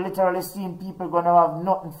people, we literally seen people going to have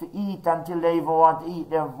nothing to eat until they even want to eat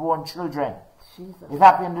their own children. Jesus. It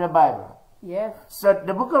happened in the Bible. Yes. So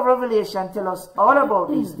the book of Revelation tells us all about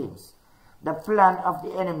these things. The plan of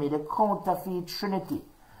the enemy, the counterfeit trinity.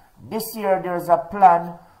 This year there's a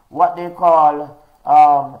plan, what they call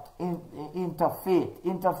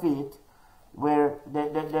interfaith, where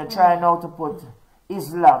they're trying now to put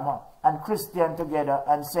Islam and Christian together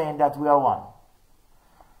and saying that we are one.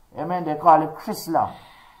 Amen. They call it Chrislam.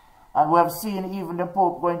 And we have seen even the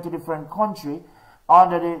Pope going to different countries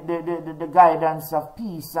under the guidance of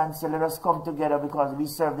peace and say, let us come together because we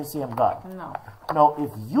serve the same God. No. Now,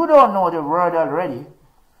 if you don't know the word already,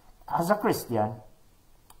 as a Christian,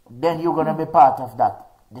 then you're going to be part of that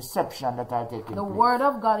deception that I take in The word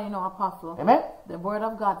of God, Apostle. Amen? The word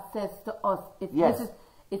of God says to us,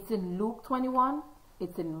 it's in Luke 21,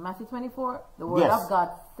 it's in Matthew 24, the word of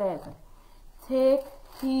God says, take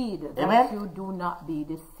heed that you do not be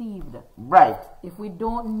deceived. Right. If we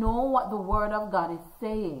don't know what the word of God is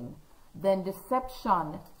saying, then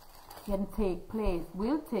deception can take place,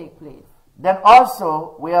 will take place. Then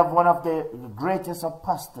also, we have one of the greatest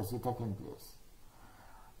apostasy taking place.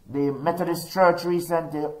 The Methodist Church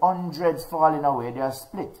recently, hundreds falling away, they are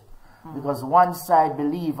split. Because one side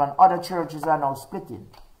believe and other churches are now splitting.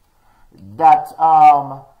 That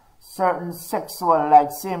certain sexual,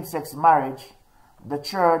 like same-sex marriage, the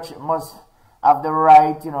church must have the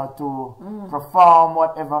right, to perform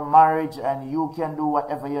whatever marriage, and you can do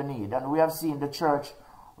whatever you need. And we have seen the church,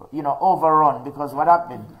 overrun, because what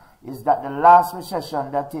happened is that the last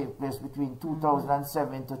recession that took place between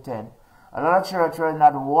 2007 to 10, a lot of churches were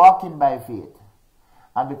not walking by faith.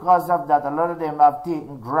 And because of that, a lot of them have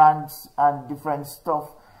taken grants and different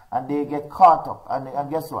stuff, and they get caught up.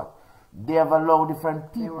 And guess what? They have allowed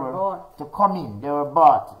different people to come in. They were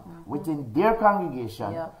bought within their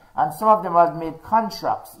congregation. And some of them have made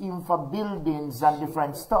contracts, even for buildings and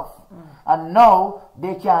different stuff. And now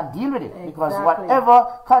they can't deal with it. Because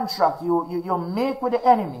whatever contract you make with the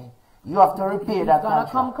enemy, You have to repay that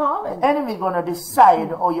contract. The enemy is going to decide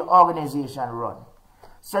how your organization run.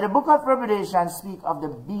 So the book of Revelation speaks of the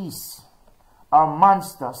beast or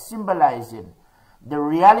monster symbolizing the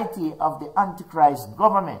reality of the Antichrist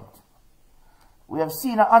government. We have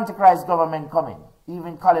seen an Antichrist government coming,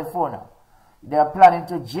 even California. They are planning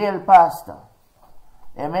to jail pastor.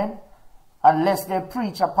 Amen? Unless they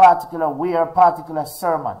preach a particular way or particular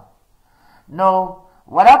sermon. Now,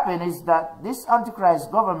 what happened is that this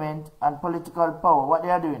Antichrist government and political power, what they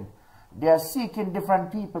are doing, they are seeking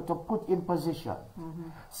different people to put in position.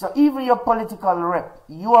 So even your political rep,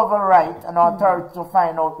 you have a right and authority to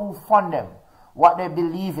find out who fund them, what they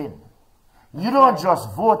believe in. You don't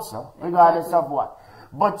just vote, sir, regardless of what.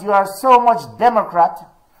 But you are so much Democrat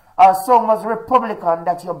or so much Republican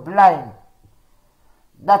that you're blind,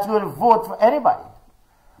 that you will vote for anybody.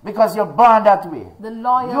 Because you're born that way.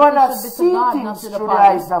 You are not seeing things through the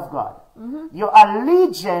eyes of God. Your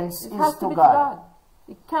allegiance is to God.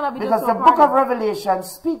 It cannot be because the book of Revelation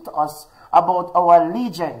speaks to us about our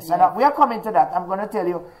allegiance. Yes. And we are coming to that. I'm going to tell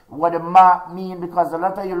you what the mark means, because a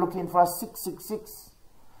lot of you are looking for 666.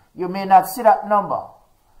 You may not see that number.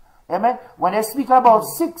 Amen? When they speak about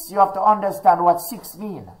 6, you have to understand what 6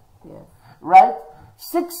 means. Yes. Right?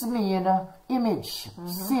 6 means image,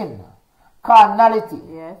 sin, carnality.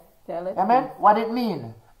 Yes. Tell it. Amen? What it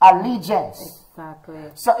means? Allegiance. Exactly.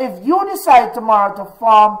 So if you decide tomorrow to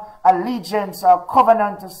form allegiance or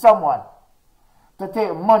covenant to someone to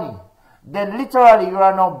take money, then literally you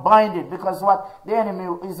are now binded, because what the enemy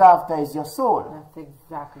is after is your soul. That's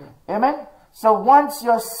exactly. Amen? So once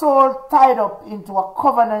your soul tied up into a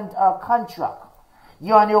covenant or contract,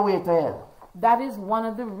 you're on your way to hell. That is one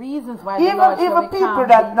of the reasons why even people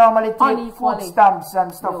that normally take food stamps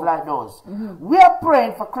and stuff like those. We are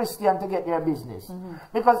praying for Christians to get their business.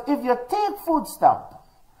 Because if you take food stamp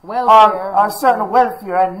or certain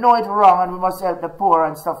welfare and know it wrong and we must help the poor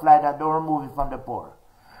and stuff like that, don't remove it from the poor.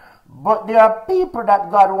 But there are people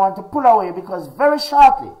that God wants to pull away, because very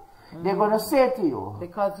shortly they're going to say to you,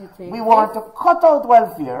 because you take we want to cut out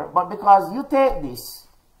welfare, but because you take this,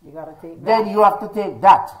 you gotta take that. Then you have to take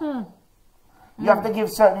that. You have to give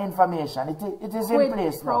certain information. It is in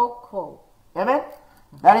place now. Amen?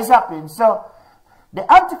 That is happening. So,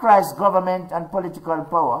 the Antichrist government and political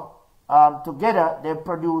power, together, they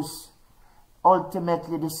produce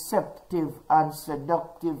ultimately deceptive and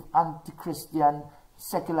seductive anti-Christian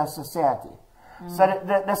secular society. So,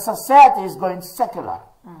 the society is going secular.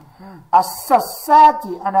 A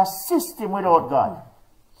society and a system without God.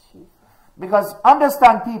 Because,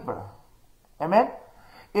 understand people. Amen?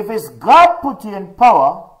 If it's God put you in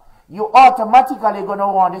power, you automatically going to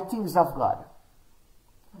want the things of God.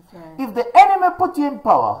 Okay. If the enemy put you in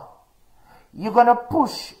power, you're going to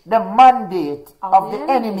push the mandate of the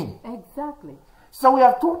enemy. Exactly. So we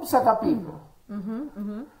have two set of people.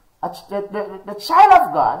 The child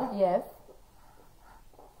of God, yes,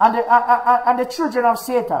 and the children of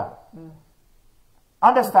Satan.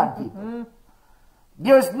 Understand, people?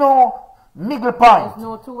 There is no middle point. There's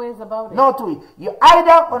no two ways about it. No two ways. You're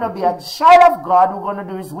either going to be a child of God who's going to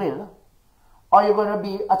do his will, or you're going to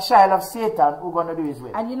be a child of Satan who's going to do his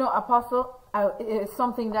will. And you know, Apostle, it's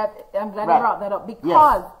something that I'm glad you brought that up,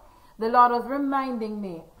 because the Lord was reminding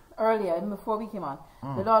me earlier, before we came on,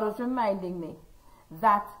 the Lord was reminding me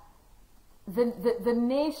that the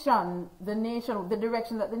nation, the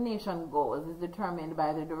direction that the nation goes is determined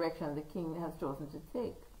by the direction the king has chosen to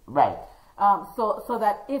take. Right. So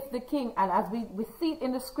that if the king, and as we see it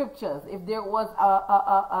in the scriptures, if there was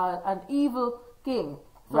an evil king,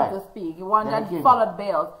 so to speak, one that followed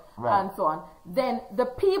Baal and so on, then the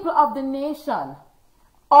people of the nation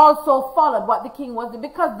also followed what the king was doing,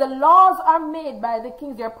 because the laws are made by the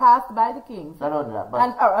kings, they're passed by the kings.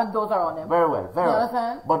 And those are on them. Very well, very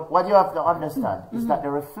well. But what you have to understand is that the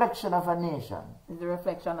reflection of a nation is a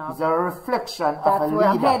reflection of, is a reflection of a leader.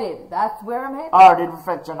 I'm headed. That's where I'm headed. Or the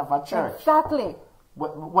reflection of a church. Exactly.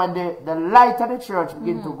 When the light of the church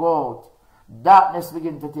begin to go out, darkness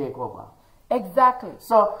begin to take over. Exactly.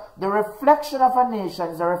 So the reflection of a nation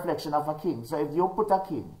is a reflection of a king. So if you put a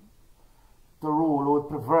king to rule who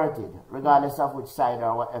is perverted, regardless of which side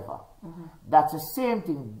or whatever, that's the same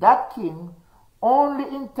thing. That king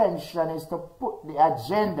only intention is to put the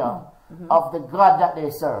agenda of the God that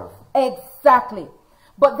they serve. Exactly.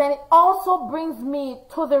 But then it also brings me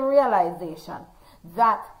to the realization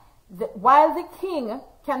that while the king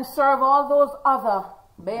can serve all those other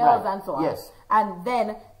Baals and so on, and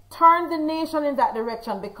then turn the nation in that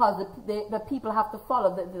direction because the people have to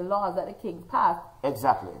follow the laws that the king passed.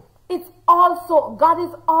 Exactly. It's also, God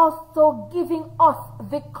is also giving us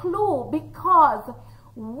the clue, because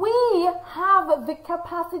we have the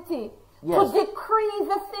capacity to decree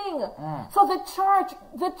the thing. So the church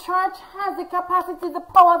has the capacity, the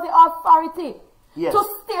power, the authority to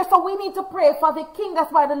steer. So we need to pray for the king.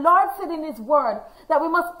 That's why the Lord said in his word that we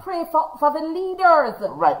must pray for the leaders,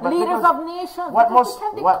 leaders of nations. What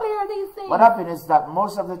can declare these things. What happened is that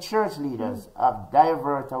most of the church leaders have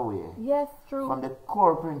diverted away from the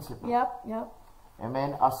core principle.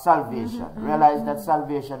 Amen. Of salvation. Realize that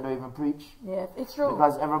salvation don't even preach. Yes, it's true.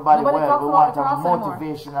 Because everybody we want a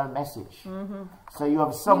motivational message. So you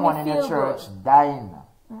have someone in the church dying,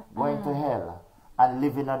 going to hell, and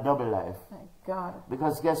living a double life. God.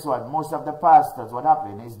 Because guess what? Most of the pastors, what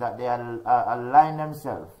happened is that they align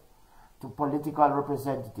themselves to political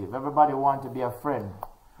representative. Everybody want to be a friend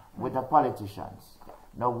with the politicians.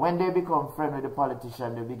 Now, when they become friend with the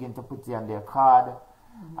politician, they begin to put it on their card.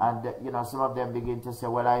 And, you know, some of them begin to say,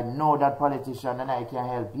 well, I know that politician and I can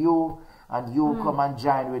help you. And you come and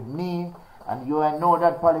join with me. And you know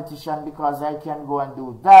that politician because I can go and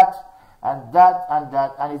do that. And that and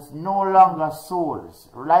that. And it's no longer souls.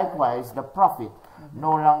 Likewise, the prophet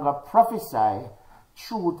no longer prophesy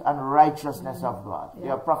truth and righteousness of God. They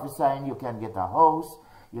are prophesying you can get a house.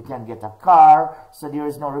 You can get a car. So there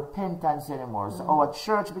is no repentance anymore. So our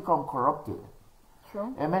church become corrupted.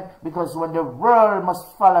 True. Amen. Because when the world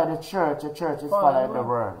must follow the church is following the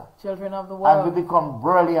world. Children of the world. And we become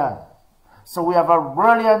brilliant. So we have a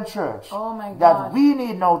brilliant church that we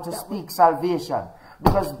need now to speak salvation.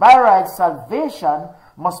 Because by right, salvation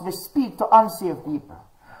must be speak to unsaved people.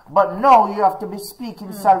 But now you have to be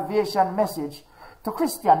speaking salvation message to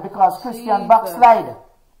Christian because Christian backslide.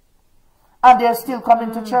 And they're still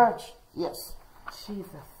coming to church. Yes.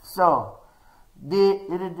 Jesus. So,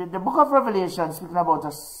 the book of Revelation speaking about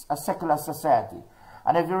a secular society.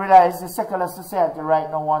 And if you realize the secular society right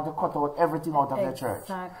now want to cut out everything out of the church.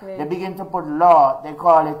 They begin to put law, they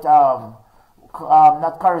call it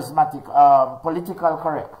not charismatic, political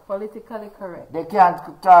correct. Politically correct. They can't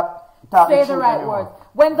talk say the right words.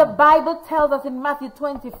 When the Bible tells us in Matthew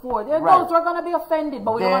 24, there are those who are going to be offended,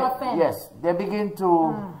 but we don't want to offend. Yes, they begin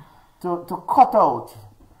to cut out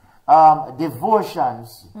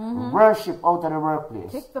devotions, worship out of the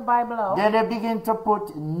workplace. Kick the Bible out. Then they begin to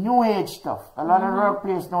put new age stuff. A lot of the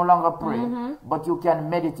workplace no longer pray, but you can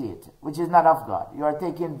meditate, which is not of God. You are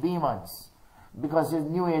taking demons because it's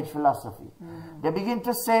new age philosophy. They begin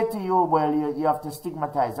to say to you, well, you have to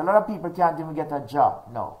stigmatize. A lot of people can't even get a job.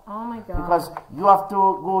 No. Oh my God. Because you have to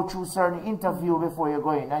go through certain interview before you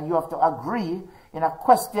go in, and you have to agree in a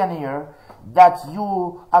questionnaire that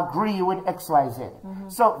you agree with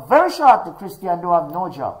XYZ. So very short, the Christian don't have no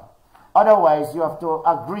job. Otherwise, you have to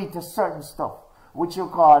agree to certain stuff, which you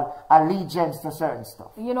call allegiance to certain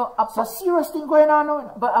stuff. You know, so serious thing going on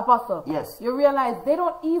now. But Apostle, yes, you realize they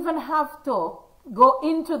don't even have to go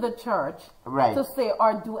into the church to say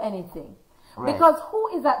or do anything. Because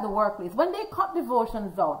who is at the workplace? When they cut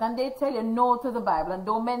devotions out and they tell you no to the Bible and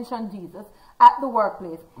don't mention Jesus at the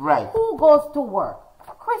workplace, who goes to work?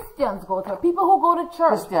 Christians go to work. People who go to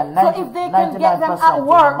church. So if they can get them at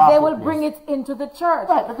work, they will bring it into the church.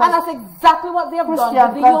 And that's exactly what they have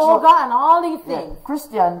done with the yoga and all these things.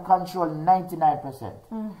 Christian control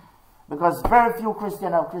 99%. Because very few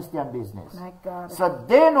Christians have Christian business. My God. So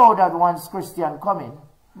they know that once Christian come in,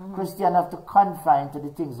 Christian have to confine to the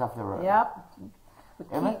things of the world.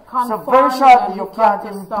 So very shortly you can't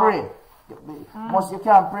even pray. Most you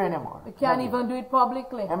can't pray anymore. You can't even do it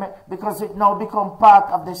publicly. Because it now become part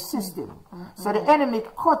of the system. So the enemy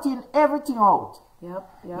cutting everything out.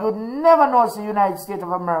 You'd never know the United States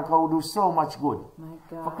of America would do so much good.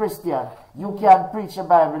 For Christian, you can't preach the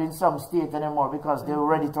Bible in some state anymore because they're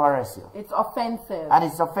ready to arrest you. It's offensive. And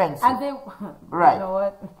it's offensive. And they, you know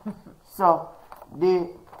what? So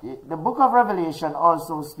the book of Revelation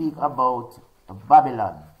also speak about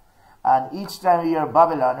Babylon. And each time you hear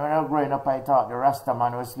Babylon, when I was growing up, I thought the Rasta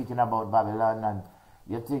man was speaking about Babylon, and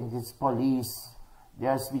you think it's police. They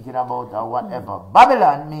are speaking about whatever.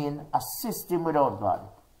 Babylon means a system without God.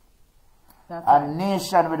 A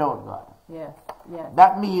nation without God.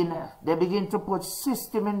 That means they begin to put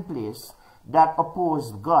system in place that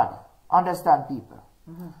oppose God. Understand, people?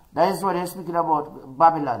 That is what they're speaking about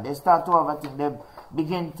Babylon. They start to have a thing. They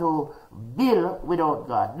begin to build without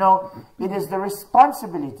God. Now, it is the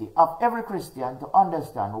responsibility of every Christian to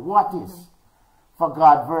understand what is for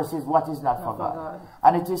God versus what is not for God.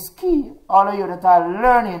 And it is key, all of you that are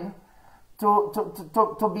learning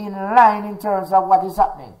to be in line in terms of what is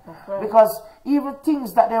happening. Because even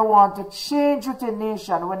things that they want to change within a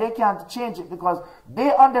nation, when they can't change it because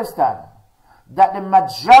they understand that the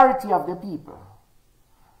majority of the people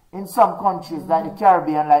in some countries like the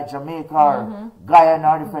Caribbean, like Jamaica or Guyana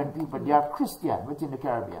or different people, they are Christian within the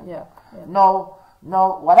Caribbean. Yeah. Now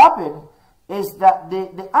what happened is that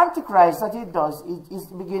the Antichrist, that it does is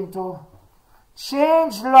begin to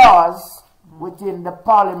change laws within the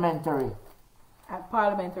parliamentary.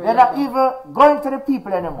 They're not even going to the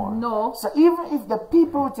people anymore. No. So even if the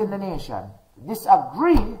people within the nation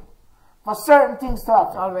disagree for certain things to happen,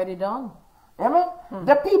 it's already done. Amen?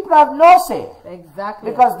 The people have no say.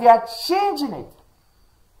 Exactly. Because they are changing it.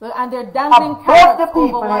 And they're dangling carrots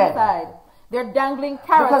over one head. side. They're dangling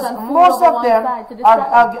carrots and food most over of one them side to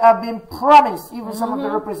distract have been promised, even some of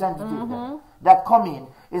the representatives that come in,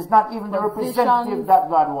 is not even the representative that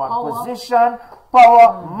God wants. Power. Position,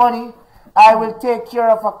 power, money. I will take care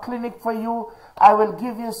of a clinic for you. I will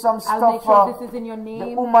give you some stuff for this is in your name. the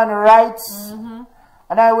human rights.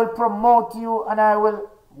 And I will promote you and I will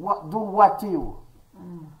do what to you.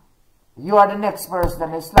 You are the next person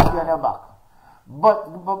and they slap you on your back.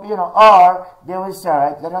 But you know, or they will say,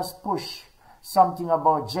 right, let us push something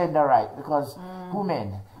about gender right, because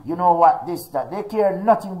women, you know what, this, that, they care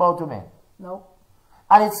nothing about women. Nope.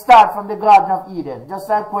 And it starts from the Garden of Eden. Just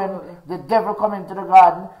like when the devil come into the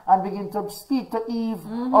garden and begin to speak to Eve,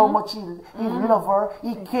 how much he love her,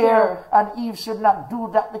 he care, and Eve should not do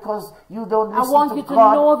that because you don't listen to God. I want you to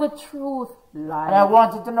know the truth. Lies. And I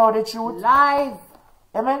want you to know the truth. Lies.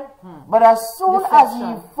 Amen? But as soon as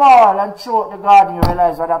Eve fall and throw out the garden, you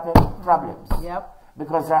realize what happened? Problems. Yep.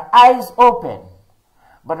 Because her eyes open.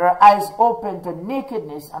 But her eyes open to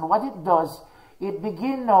nakedness, and what it does, it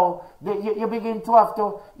begin now, you begin to have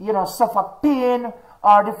to, you know, suffer pain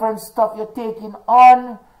or different stuff you're taking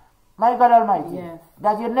on. My God Almighty. Yes.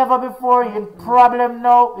 That you never before, you're in problem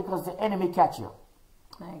now because the enemy catch you.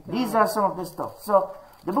 These are some of the stuff. So,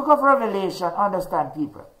 the book of Revelation, understand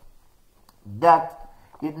people, that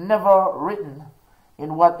it never written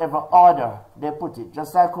in whatever order they put it.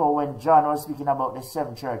 Just like how when John was speaking about the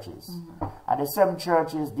 7 churches. And the 7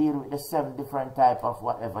 churches deal with the 7 different type of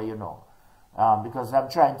whatever, you know. Because I'm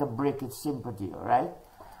trying to break it simple to you, right?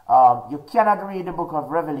 You cannot read the book of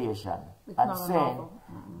Revelation and saying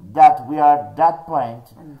that we are at that point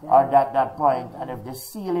or that point, and if the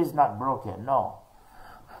seal is not broken. No.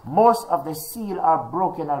 Most of the seal are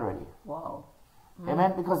broken already. Wow.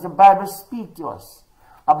 Amen? Because the Bible speaks to us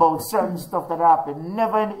about certain stuff that happened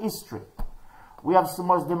never in history. We have so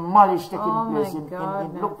much demolish taking place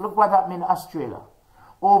look what happened in Australia.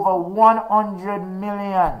 Over 100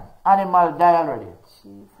 million animals die already.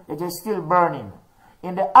 Jesus. It is still burning.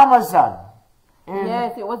 In the Amazon.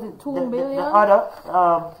 Yes, it was 2 million. The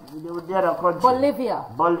other country. Bolivia.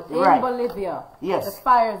 Right. Bolivia. Yes. The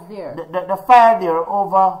fires there. The fire there,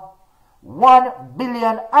 over 1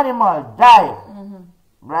 billion animals died.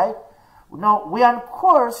 Right? Now, we are on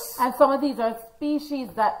course. And some of these are species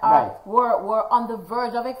that were on the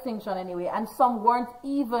verge of extinction anyway. And some weren't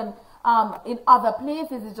even in other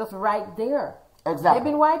places. It's just right there. Exactly. They've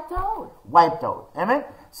been wiped out. Wiped out. Amen?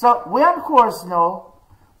 So, we are on course now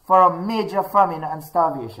for a major famine and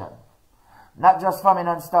starvation. Not just famine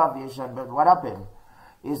and starvation, but what happened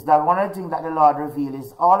is that one of the things that the Lord revealed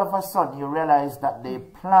is all of a sudden you realize that they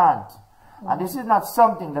plant. And this is not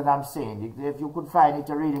something that I'm saying. If you could find it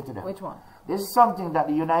to read it to them. Which one? This is something that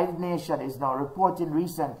the United Nations is now reporting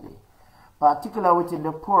recently, particularly within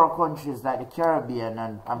the poorer countries like the Caribbean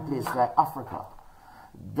and places like Africa,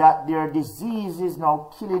 that their disease is now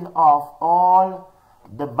killing off all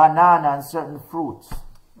the banana and certain fruits.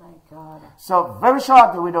 My God. So very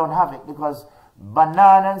shortly we don't have it because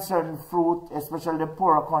banana and certain fruit, especially the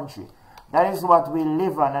poorer country, that is what we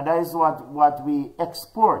live on and that is what we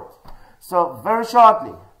export. So very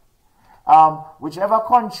shortly, whichever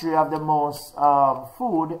country have the most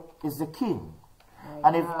food is the king.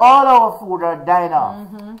 And if all our food are dying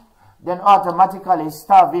off, then automatically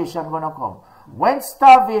starvation gonna come. When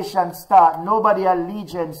starvation start, nobody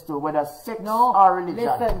allegiance to whether sex or religion.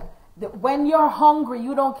 Listen, when you're hungry,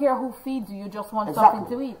 you don't care who feeds you. You just want something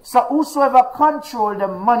to eat. So whosoever control the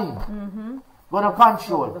money, gonna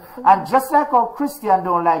control. And just like how Christians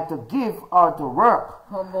don't like to give or to work,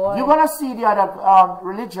 you're gonna see the other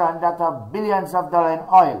religion that have billions of dollars in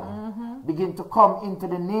oil begin to come into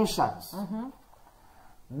the nations.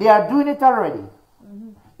 They are doing it already.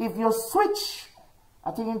 If you switch,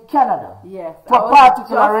 I think in Canada, to a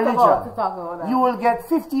particular religion, you will get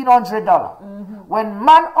 $1,500. When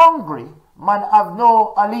man hungry, man have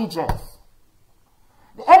no allegiance.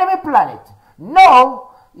 The enemy planet. No.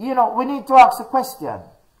 You know, we need to ask a question.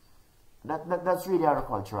 That's really a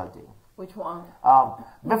cultural thing. Which one?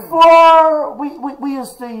 Before, we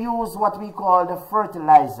used to use what we call the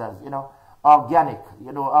fertilizers,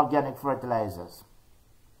 organic fertilizers.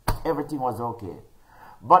 everything was okay.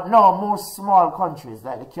 But now most small countries,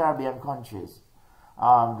 like the Caribbean countries,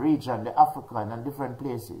 region, the African and different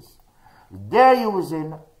places, they're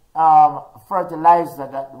using fertilizer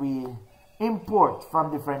that we import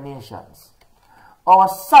from different nations. Our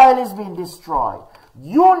soil is being destroyed.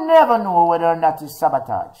 You never know whether or not it's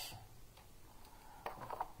sabotage.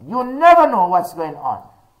 You never know what's going on.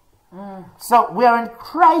 So we are in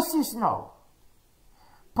crisis now.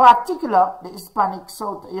 Particular the Hispanic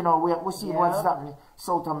South, you know, we see what's happening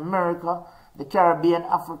South America, the Caribbean,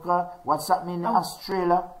 Africa, what's happening in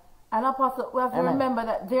Australia. And Apostle, we have to remember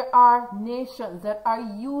that there are nations that are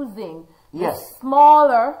using the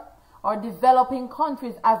smaller or developing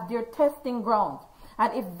countries as their testing grounds.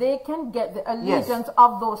 And if they can get the allegiance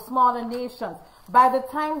of those smaller nations, by the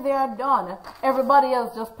time they are done, everybody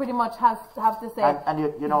else just pretty much have to say, and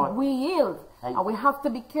you know, we yield. And we have to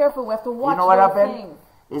be careful. We have to watch you know what those happened? things.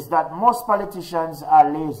 Is that most politicians are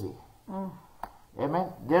lazy.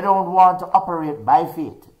 Amen. They don't want to operate by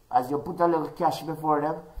faith. As you put a little cash before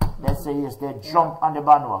them, they say yes, they jump on the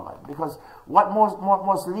bandwagon. Because what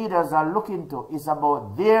most leaders are looking to is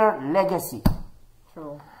about their legacy.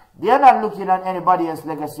 True. They are not looking at anybody else's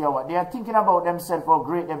legacy or what. They are thinking about themselves, how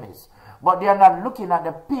great them is. But they are not looking at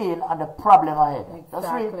the pain and the problem ahead. Exactly.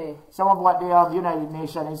 That's really some of what the United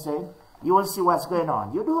Nations is saying. You will see what's going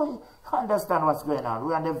on. You do understand what's going on.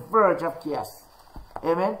 We're on the verge of chaos.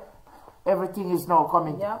 Amen. Everything is now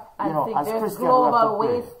coming. Yep. You know, think as there's Christians, global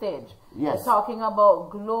wastage. Yes. We're talking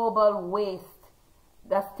about global waste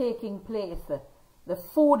that's taking place. The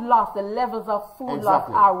food loss, the levels of food loss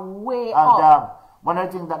are way up. One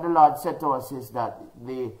of the things that the Lord said to us is that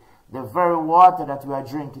the very water that we are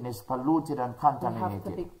drinking is polluted and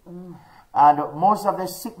contaminated. And most of the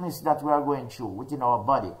sickness that we are going through within our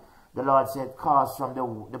body, the Lord said, caused from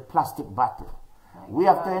the plastic bottle. We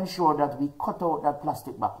have to ensure that we cut out that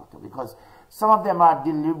plastic bottle, because some of them are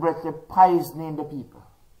deliberately poisoning the people.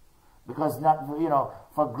 Because not, you know,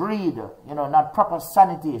 for greed, you know, not proper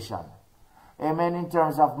sanitation. Amen. In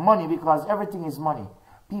terms of money, because everything is money.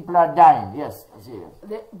 People are dying. Yes.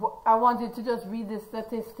 I wanted to just read the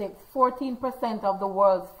statistics. 14% of the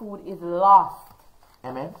world's food is lost.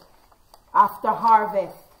 Amen. After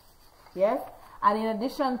harvest. Yes. And in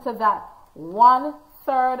addition to that,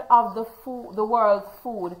 1/3 of the world's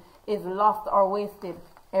food is lost or wasted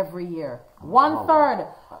every year. 1/3.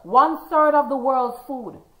 1/3 of the world's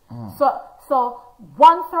food. So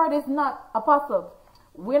 1/3 is not, Apostle,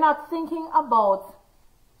 we're not thinking about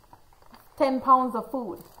 10 pounds of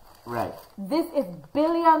food. Right. This is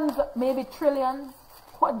billions, maybe trillions,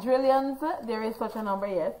 quadrillions, there is such a number,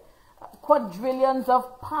 yes. Quadrillions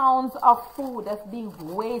of pounds of food that's being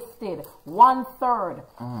wasted. 1/3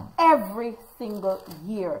 every single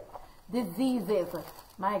year. Diseases,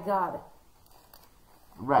 my God.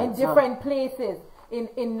 Right. In different places.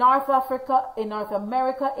 In North Africa, in North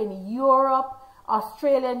America, in Europe,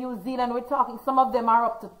 Australia, New Zealand, we're talking, some of them are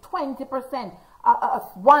up to 20%,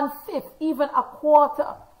 1/5, even a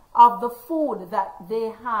quarter of the food that they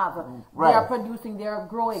have. They are producing, they are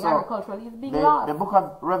growing agriculturally, is being lost. The book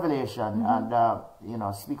of Revelation and you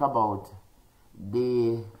know, speak about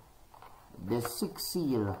the sixth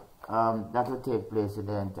seal that will take place at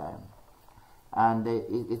the end time. And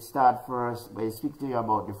it starts first by speak to you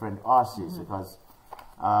about different horses, because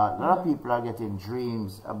a lot of people are getting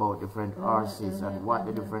dreams about different horses and what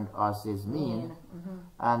the different horses mean.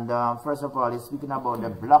 And first of all, it's speaking about the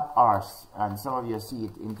black horse, and some of you see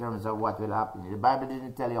it in terms of what will happen. The Bible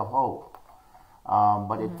didn't tell you how,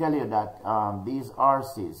 but it tell you that these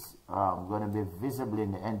horses are going to be visible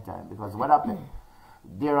in the end time. Because what happened?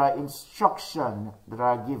 There are instructions that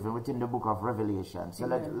are given within the book of Revelation. So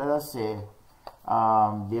let us say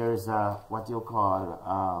there's what you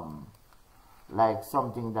call like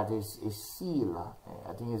something that is sealed.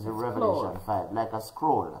 I think it's a Revelation 5, like a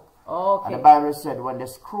scroll. And the Bible said when the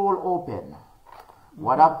scroll opened,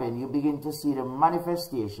 what happened? You begin to see the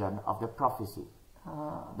manifestation of the prophecy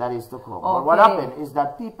that is to come. But what happened is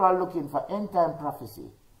that people are looking for end time prophecy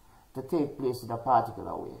to take place in a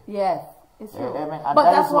particular way. Yes, it's true. And but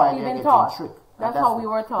that that's is what why we've they're been getting taught. tricked. That's how we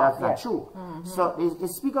were taught. That's not true. So it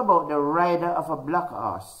speak about the rider of a black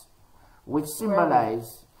horse, which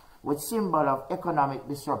symbolize, which symbol of economic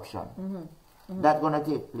disruption that's going to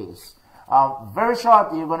take place. Very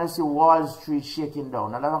shortly, you're going to see Wall Street shaking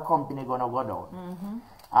down. Another company going to go down.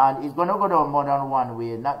 And it's going to go down more than one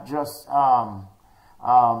way, not just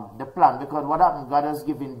the plan. Because what happened, God has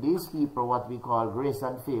given these people what we call grace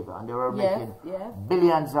and favor. And they were making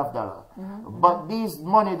billions of dollars. But this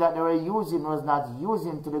money that they were using was not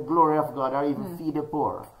using to the glory of God or even feed the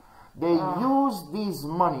poor. They used this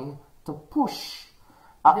money to push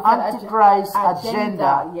an antichrist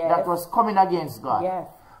agenda that was coming against God. Yes.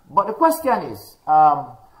 But the question is,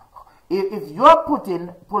 if you're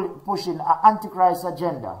pushing an antichrist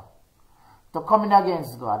agenda to coming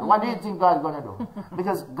against God, what do you think God's going to do?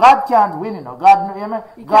 Because God can't win, you know.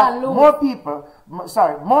 Most people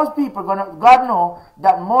God know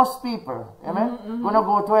that most people, gonna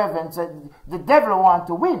go to heaven. So the devil want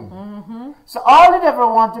to win. So all the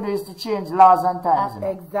devil want to do is to change laws and times. You know?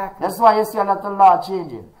 Exactly. That's why you see a lot of law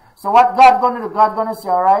changing. So what God gonna do? God gonna say,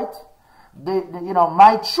 all right, you know,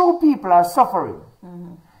 my true people are suffering.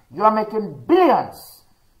 You are making billions.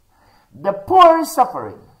 The poor is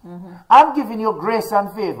suffering. I'm giving you grace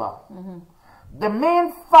and favor. The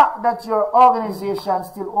main fact that your organization is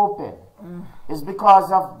still open is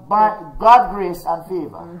because of God's grace and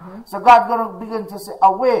favor. So God's going to begin to say,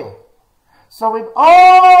 away. So with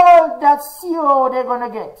all that CO they're going to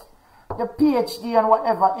get, the PhD and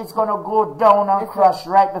whatever, it's going to go down and crash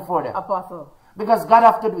right before them. Apostle. Because God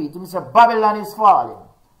have to do it. He said, Babylon is falling.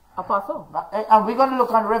 Apostle. And we're going to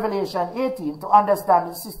look on Revelation 18 to understand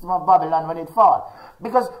the system of Babylon when it falls.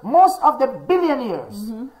 Because most of the billionaires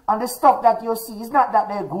and the stuff that you see is not that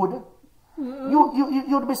they're good.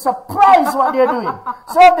 You'd be surprised what they're doing.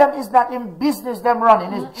 Some of them is not in business them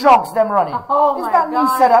running, it's drugs them running. It's not me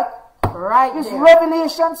set up. Right. It's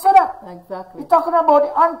Revelation set up. Exactly. We're talking about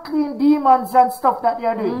the unclean demons and stuff that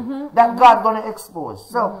they're doing that God going to expose.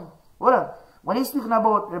 So, hold on. When he's speaking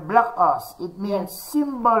about the black horse, it means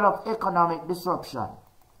symbol of economic disruption.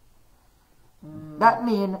 That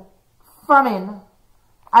means famine,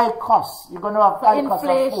 high cost. You're going to have high cost of food.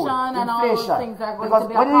 Inflation and all those things are going because to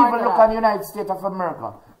be when you even look at the United States of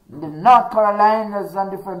America, the North Carolinas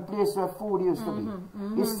and different places where food used to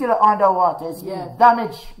be, it's still underwater. It's been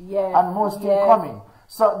damaged and most still coming.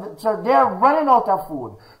 So they're running out of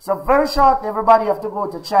food. So very short, everybody have to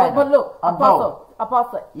go to China. But look,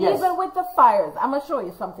 Apostle, even with the fires, I'm going to show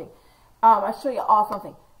you something. I'll show you all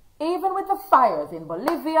something. Even with the fires in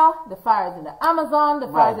Bolivia, the fires in the Amazon, the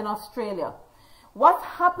fires in Australia, what's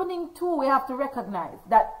happening too, we have to recognize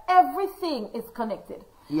that everything is connected.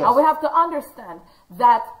 Yes. And we have to understand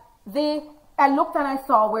that I looked and I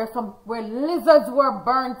saw where lizards were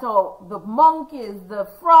burnt out, the monkeys, the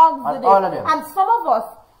frogs, all of them. And some of us,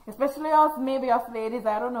 especially us, maybe us ladies,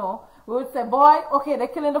 I don't know, we would say, boy, okay, they're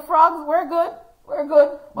killing the frogs, we're good.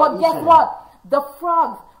 But guess what? The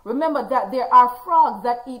frogs, remember that there are frogs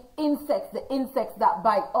that eat insects, the insects that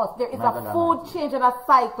bite us. There is a food change and a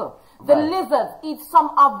cycle. The lizards eat some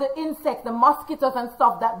of the insects, the mosquitoes and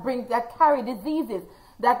stuff that carry diseases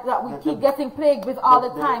that we keep getting plagued with all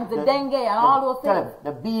the time, the dengue and all those things.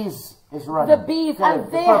 The bees is running. The bees,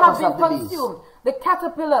 and they have been consumed. The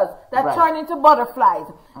caterpillars that turn into butterflies.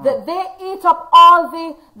 They eat up all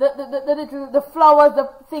the flowers, the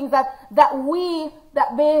things that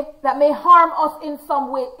may harm us in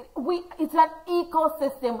some way. It's an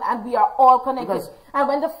ecosystem, and we are all connected. And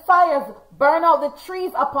when the fires burn out the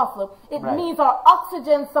trees, Apostle, it means our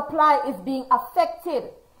oxygen supply is being affected.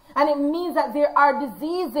 And it means that there are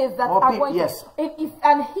diseases that are going to...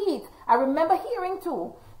 And heat. I remember hearing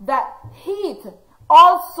too that heat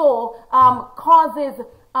also causes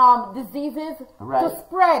diseases to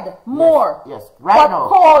spread more. Yes. Right now.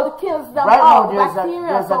 But cold kills them all.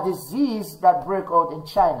 There's a disease that broke out in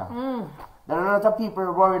China. There are a lot of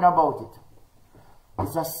people worrying about it.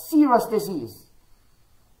 It's a serious disease.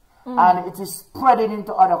 And it is spreading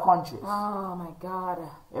into other countries. Oh my God.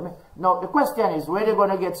 Now the question is, where they're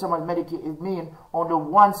going to get so much medication? It means only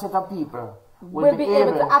one set of people will be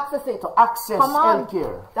able to access it. Health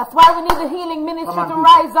care. That's why we need the healing ministry to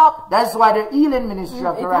rise up. That's why the healing ministry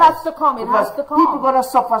have to rise. It has to come. It has to come. People are going to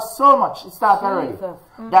suffer so much. It starts already.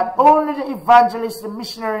 That only the evangelist, the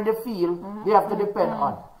missionary in the field, they have to depend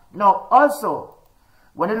on. Now also,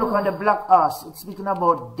 when you look on the black horse, it's speaking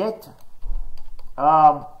about death.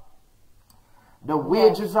 The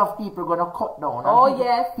wages of people are going to cut down.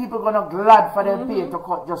 People are going to glad for their pay to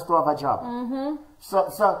cut just to have a job.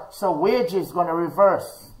 So wages going to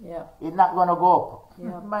reverse. It's not going to go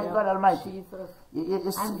up. My God Almighty.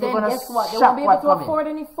 And then guess what? They won't be able to afford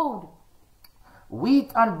any food.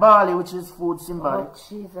 Wheat and barley, which is food symbolic. Oh,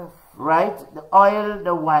 Jesus. Right? The oil,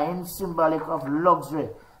 the wine, symbolic of luxury.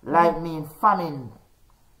 Like mean famine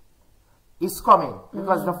is coming.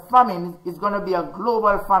 Because the famine is going to be a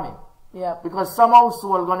global famine. Because some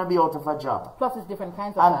household are going to be out of a job. Plus it's different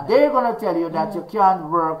kinds of famine. And they're going to tell you that you can't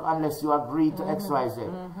work unless you agree to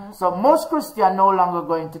XYZ. So most Christians no longer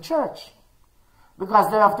going to church.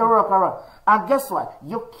 Because they have to work around. And guess what?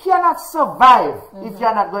 You cannot survive if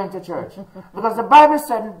you're not going to church. Because the Bible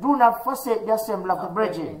said, do not forsake the assembly of the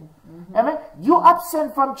brethren. You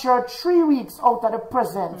absent from church 3 weeks out of the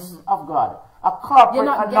presence of God. A corporate You're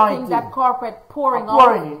not anointing. getting that corporate pouring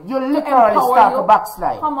in. You literally start to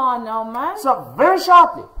backslide. Come on now, man. So very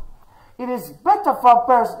shortly, it is better for a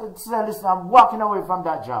person to say, listen, I'm walking away from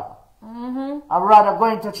that job. I'm rather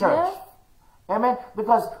going to church. Yes. Amen.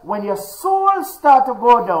 Because when your soul starts to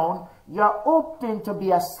go down, you're open to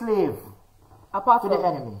be a slave to the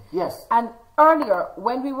enemy. Yes. And earlier,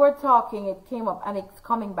 when we were talking, it came up and it's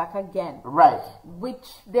coming back again. Right. Which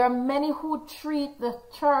there are many who treat the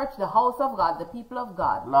church, the house of God, the people of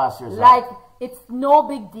God, like it's no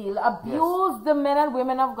big deal. Abuse the men and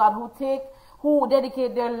women of God who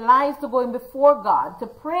dedicate their lives to going before God, to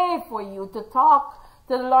pray for you, to talk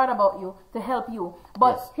to the Lord about you, to help you.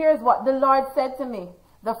 But here's what the Lord said to me.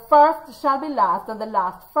 The first shall be last and the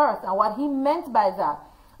last first. And what he meant by that,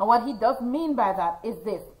 and what he does mean by that is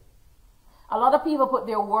this. A lot of people put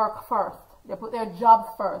their work first. They put their jobs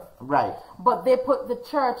first. Right. But they put the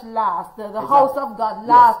church last, the house of God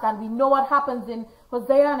last. And we know what happens in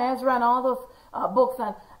Hosea and Ezra and all those books.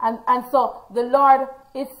 And so the Lord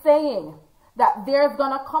is saying that there's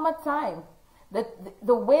going to come a time that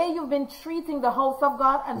the way you've been treating the house of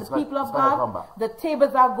God and the people of God, the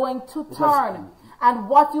tables are going to turn. And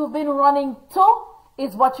what you've been running to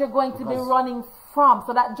is what you're going to be running from.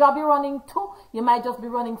 So that job you're running to, you might just be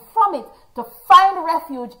running from it to find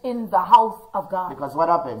refuge in the house of God. Because what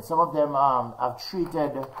happens, some of them have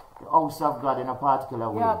treated the house of God in a particular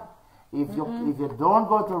way. If you don't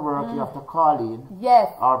go to work, you have to call in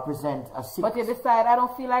or present a sick. But you decide, I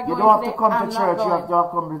don't feel like going. You don't have to come to church, you have to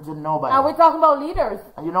come to nobody. And we're talking about leaders.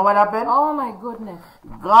 And you know what happened? Oh my goodness.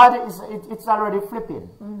 God it's already flipping.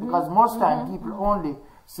 Because most time people only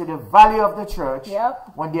see the value of the church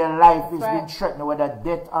when their life is being threatened, whether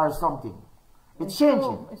death or something. It's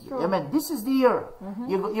changing. It's true. Amen. This is the year.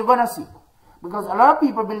 You're going to see. Because a lot of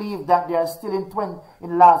people believe that they are still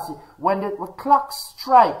in last year. When the clocks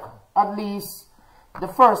strike, at least the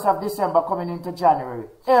 1st of December coming into January,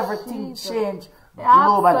 everything changed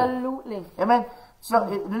globally. Absolutely. Amen. So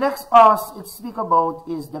the next horse it speak about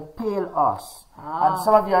is the pale horse. And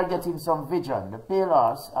some of you are getting some vision. The pale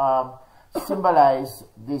horse symbolize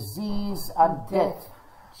disease and death.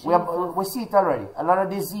 We see it already. A lot of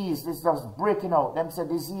disease is just breaking out. Them say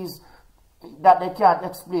disease that they can't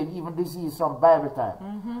explain, even disease from Bible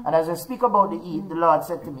time. And as I speak about the heat, the Lord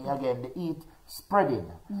said to me again, the heat spreading.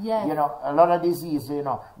 Yes. You know, a lot of disease, you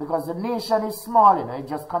know, because the nation is small, you know, it's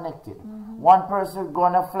just connected. One person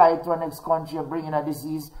going to fly to a next country and bringing a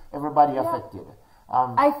disease, everybody affected.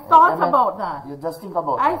 I thought about that. You just think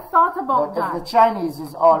about I that. thought about but that. If the Chinese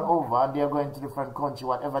is all over and they're going to different country,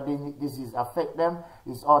 whatever disease affect them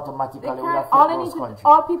is automatically will affect those countries.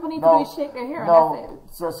 All people need to do is shake their hair and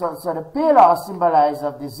that's it. So the pale horse symbolizes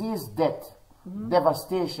of disease, death,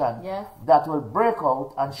 devastation that will break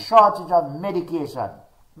out and shortage of medication.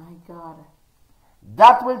 My God.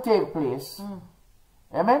 That will take place.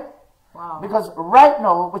 Amen? Wow. Because right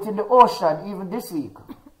now, within the ocean, even this week,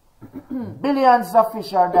 billions of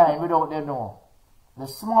fish are dying without them know. The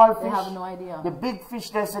small fish, they have no idea. The big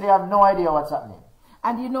fish, they say they have no idea what's happening.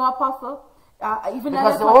 And you know, Apostle, even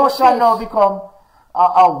because the ocean now become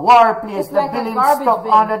a war place. They're like building stuff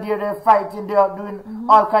under there, they're fighting, they're doing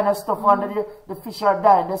all kind of stuff under there. The fish are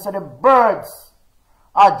dying. They say the birds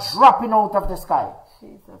are dropping out of the sky.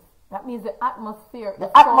 Jesus. That means the atmosphere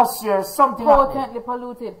is something potently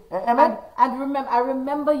polluted. Amen. And remember, I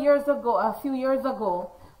remember a few years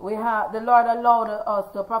ago, the Lord allowed us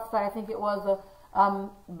to prophesy. I think it was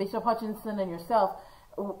Bishop Hutchinson and yourself.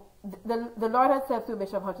 The Lord had said through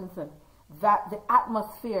Bishop Hutchinson that the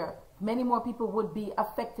atmosphere, many more people would be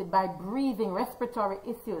affected by breathing, respiratory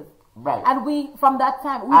issues. Right. And from that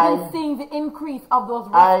time, we've been seeing the increase of those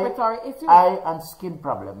respiratory issues. Eye and skin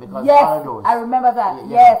problem. Because all those. I remember that.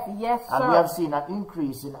 Yes, sir. And we have seen an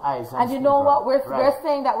increase in eyes and skin And you know what? We're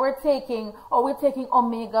saying that we're taking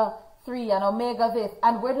omega-3 and omega this.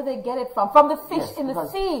 And where do they get it from? From the fish in the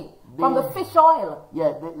sea. From the fish oil.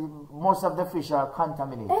 Yeah, most of the fish are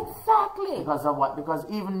contaminated. Exactly. Because of what? Because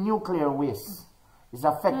even nuclear waste is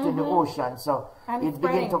affecting the ocean. So it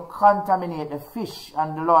begins to contaminate the fish.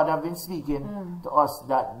 And the Lord have been speaking to us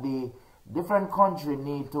that the different countries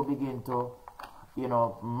need to begin to,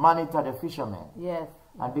 monitor the fishermen. Yes.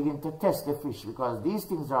 And begin to test the fish, because these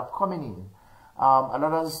things are coming in. A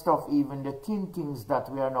lot of the stuff, even the thin things that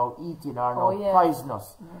we are now eating are now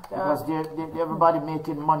poisonous. Because everybody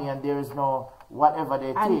making money and there is no whatever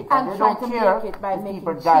they take. And they don't care if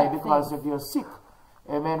people die because if you're sick.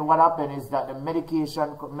 Amen. What happened is that the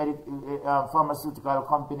medication, pharmaceutical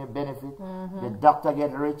company benefit, the doctor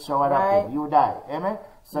get rich, or what happened? You die. Amen.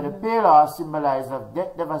 So the pale horse symbolizes of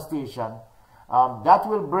death, devastation, that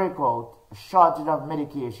will break out, shortage of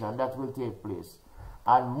medication that will take place,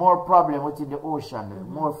 and more problem within the ocean,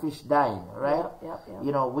 more fish dying, right?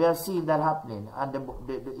 You know, we are seeing that happening, and the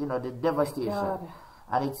you know, the devastation.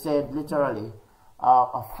 And it said literally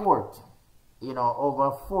a fourth, you know, over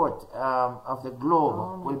a fourth of the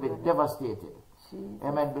globe will be devastated.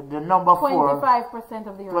 I mean, the number 25%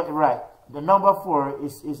 of the earth. Right. The number 4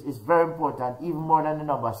 is very important, even more than the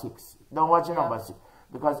number 6. Don't watch the number 6.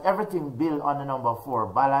 Because everything built on the number 4.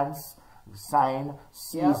 Balance, sign,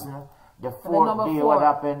 season, the 4th day, what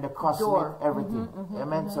happened, the cosmic, everything.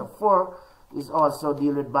 Amen. So 4 is also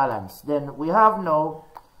deal with balance. Then we have now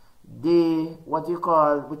the, what you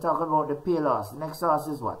call, we talk about the pale horse. The next horse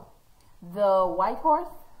is what? The white horse?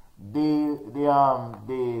 The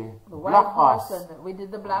black horse. We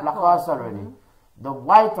did the black horse already. The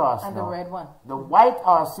white horse and now. The red one. The white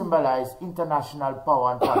horse symbolizes international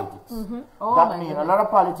power and politics. That means a lot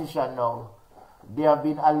of politicians now, they have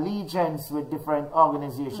been allegiance with different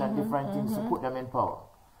organizations, different things to put them in power.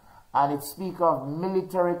 And it speaks of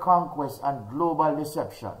military conquest and global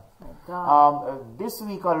deception. This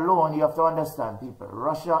week alone, you have to understand, people,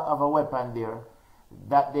 Russia have a weapon there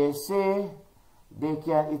that they say they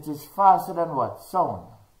can, it is faster than what? Sound.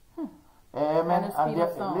 Amen. And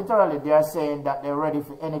literally they are saying that they're ready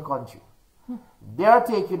for any country. They are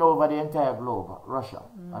taking over the entire globe, Russia.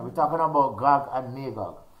 And we're talking about Gog and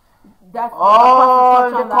Magog. That's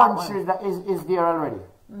all the countries that is there already.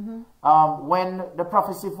 When the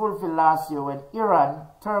prophecy fulfilled last year, when Iran,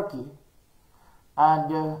 Turkey,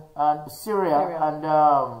 and Syria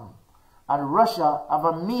and Russia have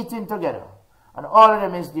a meeting together, and all of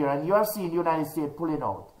them is there, and you have seen the United States pulling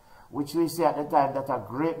out, which we say at the time that a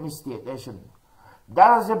great mistake. They shouldn't.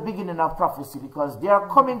 That was the beginning of prophecy, because they are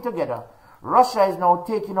coming together. Russia is now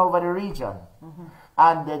taking over the region,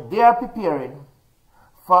 and they are preparing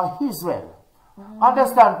for Israel.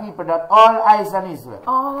 Understand, people, that all eyes on Israel.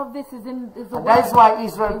 All of this is in the and that is why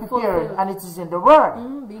Israel preparing, and it is in the word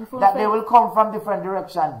that they will come from different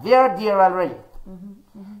directions. They are there already.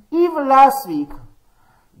 Even last week,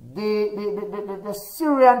 the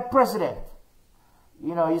Syrian president,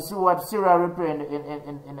 you know, you see what Syria represents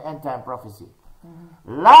in the end time prophecy,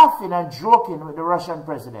 laughing and joking with the Russian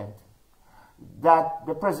president, that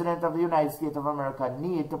the president of the United States of America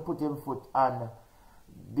need to put him foot on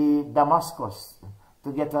the Damascus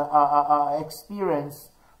to get a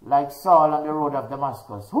experience like Saul on the road of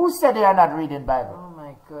Damascus. Who said they are not reading Bible? Oh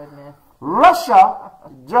my goodness. Russia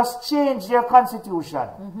just changed their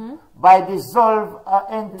constitution by dissolve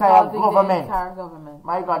entire government. The entire government.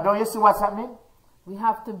 My God, don't you see what's happening? We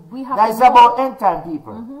have to That's about end time,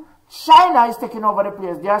 people. China is taking over the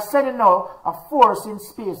place. They are sending now a force in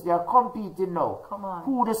space. They are competing now. Come on.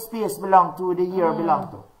 Who the space belong to, the year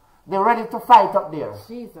belong to. They're ready to fight up there.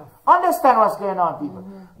 Jesus. Understand what's going on, people.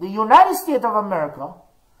 The United States of America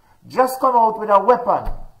just come out with a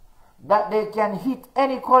weapon that they can hit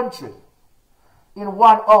any country in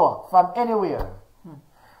 1 hour from anywhere.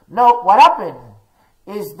 Now, what happened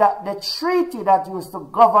is that the treaty that used to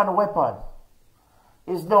govern weapon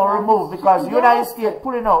is now removed, because the United States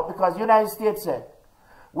pulling out, because the United States said,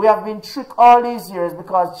 we have been tricked all these years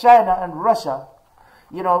because China and Russia,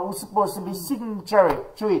 you know, were supposed to be signatory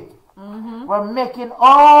to it. We're making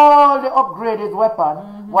all the upgraded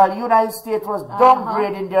weapon while the United States was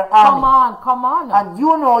downgrading their army. Come on. And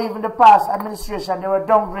you know, even the past administration, they were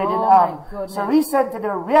downgrading the army. So recently they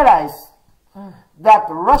realized that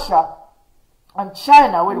Russia and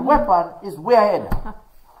China with weapon is way ahead.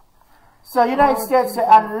 So United States say,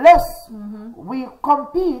 unless we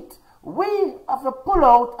compete, we have to pull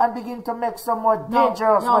out and begin to make some more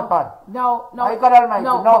dangerous weapon. My God Almighty.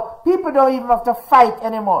 No, people don't even have to fight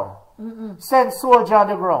anymore. Send soldier on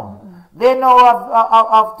the ground. They know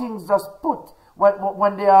of things just put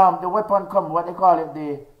when the weapon come, what they call it,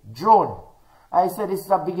 the drone. I said this is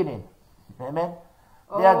a beginning. Amen.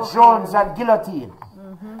 They are drones and guillotine.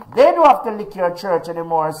 They don't have to lick your church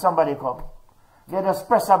anymore if somebody come. They just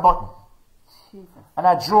press a button. And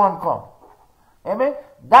a drone come. Amen.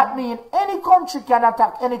 That means any country can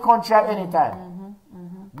attack any country at any time.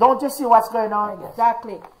 Don't you see what's going on?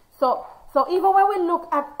 Exactly. So even when we look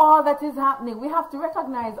at all that is happening, we have to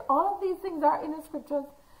recognize all of these things are in the scriptures,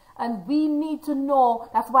 and we need to know.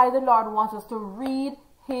 That's why the Lord wants us to read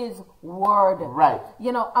His word. Right.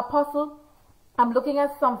 You know, Apostle, I'm looking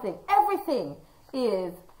at something. Everything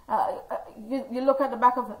is, you look at the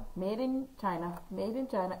back of it, made in China,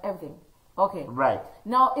 everything. Okay. Right.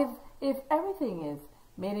 Now, if everything is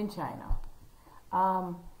made in China,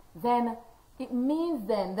 then it means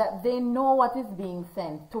then that they know what is being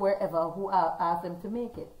sent to wherever who asked them to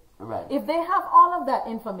make it. Right. If they have all of that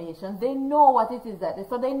information, they know what it is that is.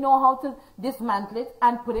 So they know how to dismantle it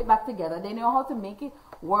and put it back together. They know how to make it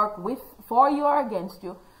work for you or against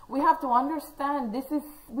you. We have to understand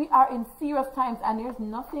we are in serious times, and there's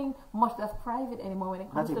nothing much that's private anymore when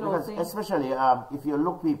it comes to those things. Especially if you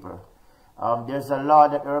look people, there's a law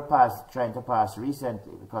that they're trying to pass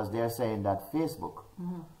recently, because they're saying that Facebook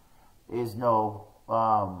is now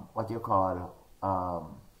what you call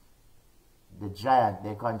the giant.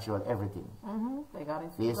 They control everything. They got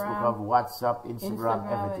Instagram, Facebook, WhatsApp,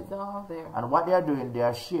 Instagram, everything. It's all there. And what they are doing, they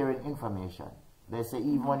are sharing information. They say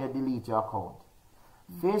even when you delete your account,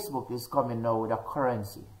 Facebook is coming now with a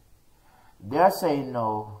currency. They are saying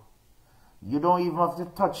no, you don't even have to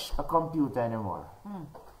touch a computer anymore.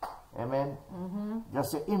 Amen.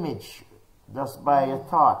 Just an image, just by a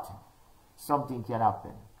thought, something can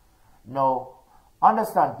happen. Now,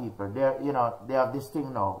 understand, people, they have this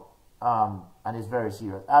thing now, and it's very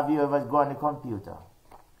serious. Have you ever gone on the computer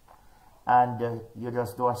and you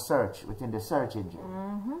just do a search within the search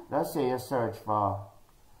engine? Let's say you search for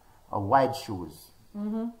white shoes.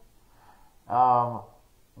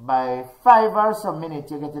 By 5 or so minutes,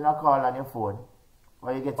 you're getting a call on your phone,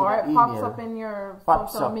 or you get an email. Pops up in your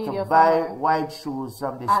social media to buy white shoes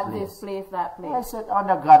from this at place. This place, that place. I said,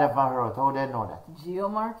 under God of earth, how they know that?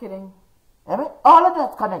 Geomarketing. Amen? All of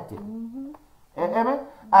that connected. Amen?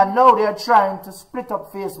 And now they're trying to split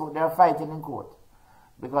up Facebook. They're fighting in court,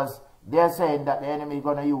 because they're saying that the enemy is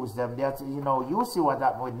going to use them. You see what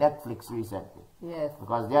happened with Netflix recently. Yes.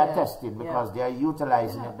 Because they are testing, because they are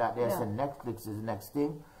utilizing it, that they say Netflix is the next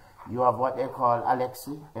thing. You have what they call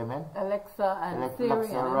Alexa, amen? Alexa and Siri.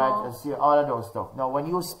 And Siri, all of those stuff. Now, when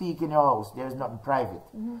you speak in your house, there's nothing private,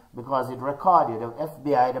 because it recorded. The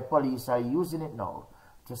FBI, the police are using it now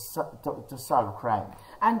to solve crime.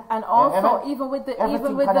 And also, even with the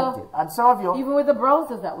and some of you, even with the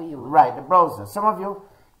browsers that we use. Right, the browser. Some of you,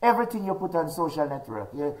 everything you put on social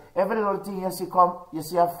network, every little thing you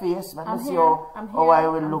see a face, man, you see how I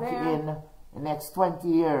will look in the next 20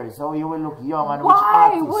 years, how you will look young and which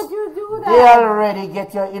artist. Why would you do that? They already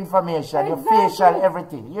get your information, your facial,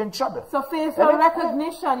 everything. You're in trouble. So facial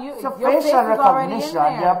recognition, facial recognition,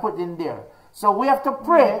 they are put in there. So we have to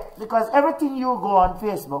pray, because everything you go on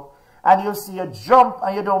Facebook and you see a jump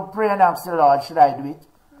and you don't pray and ask the Lord, should I do it?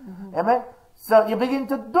 Amen? So you begin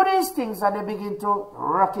to do these things, and they begin to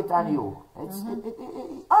rock it on you.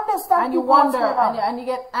 Understand? And you wonder, and you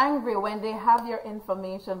get angry when they have your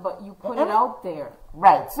information, but you put it out there.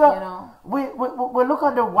 Right. So we look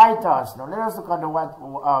at the White House now. Let us look at the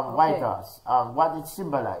White House. What it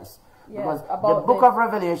symbolizes. Because the book of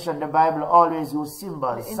Revelation, the Bible always uses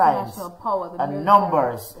symbols, signs, and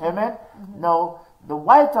numbers. Amen. Now, the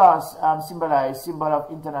White House symbolizes symbol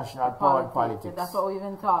of international power and politics. That's what we've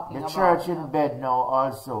been talking about. The church in bed now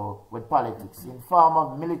also with politics in form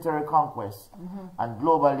of military conquest and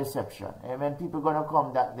global deception. Amen. People are going to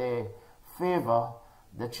come that they favor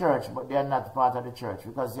the church, but they are not part of the church,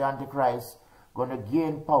 because the Antichrist going to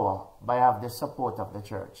gain power by having the support of the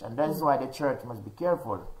church. And that is why the church must be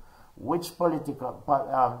careful which political,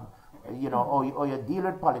 or you deal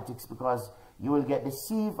with politics, because you will get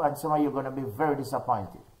deceived, and some of you are going to be very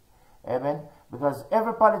disappointed. Amen? Because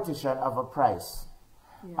every politician have a price.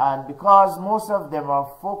 And because most of them are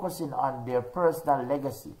focusing on their personal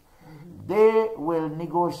legacy, they will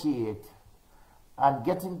negotiate and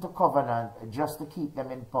get into covenant just to keep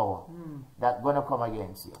them in power. That's going to come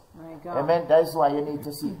against you. Amen? That is why you need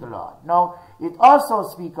to seek the Lord. Now, it also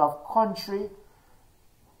speaks of country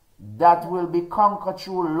that will be conquered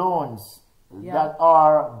through loans that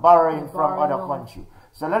are borrowing from other countries.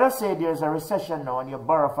 So let us say there's a recession now, and you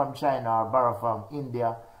borrow from China, or borrow from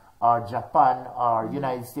India, or Japan, or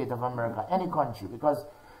United States of America, any country, because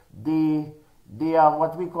the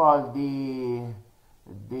what we call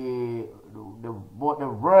both the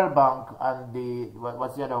World Bank and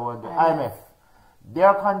what's the other one, the IMF, they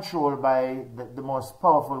are controlled by the most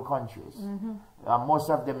powerful countries. Most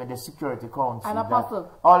of them in the Security Council. And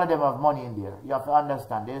Apostle, all of them have money in there. You have to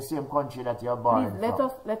understand, they're the same country that you're borrowing from.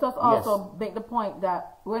 Let us also make the point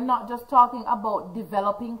that we're not just talking about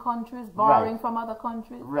developing countries borrowing from other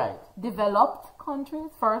countries. Right. Developed countries,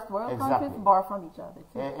 first world countries, borrow from each other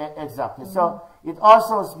too. Exactly. So it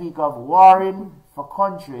also speaks of warring for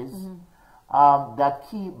countries that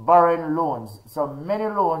keep borrowing loans. So many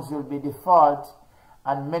loans will be default,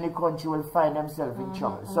 and many countries will find themselves in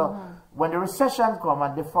trouble. So when the recession comes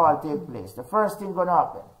and default take place, the first thing going to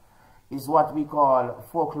happen is what we call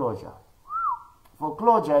foreclosure.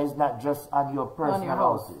 Foreclosure is not just on your personal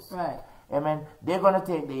houses. Right. They're going to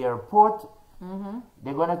take the airport,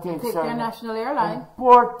 They're going to take their national airline.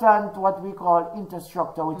 Important, what we call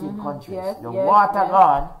infrastructure within countries. The water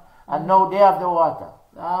gone, and now they have the water.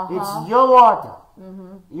 It's your water,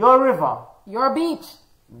 your river, your beach,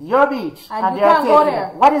 and you can't go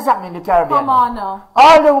there. What is happening in the Caribbean? Come on now.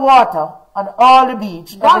 All the water and all the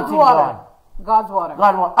beach, everything gone. God's water.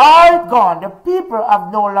 All gone. The people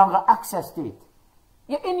have no longer access to it.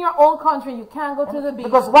 You're in your own country, you can't go to the beach.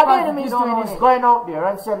 Because what the enemy is doing is going out there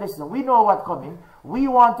and saying, listen, we know what's coming. We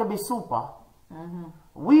want to be super.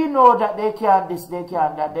 We know that they can't this, they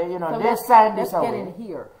can't that. They, so they signed this away. Let's get in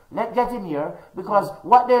here. Let's get in here. Because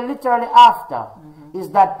what they're literally after is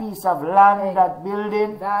that piece of land, that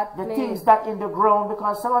building, the things that in the ground.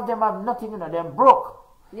 Because some of them have nothing, they're broke.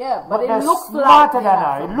 Yeah, but it looks smarter than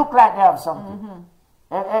her. It looks like they have something.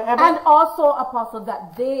 And also, Apostle,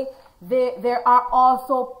 that there are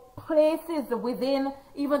also places within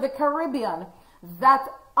even the Caribbean that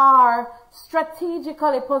are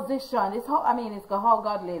strategically positioned. It's how, it's how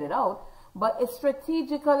God laid it out, but it's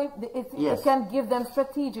strategically, it can give them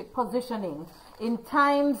strategic positioning in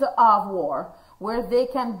times of war, where they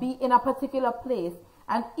can be in a particular place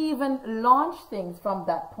and even launch things from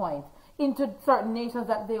that point into certain nations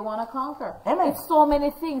that they want to conquer. Amen. It's so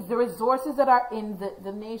many things. The resources that are in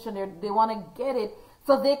the nation, they want to get it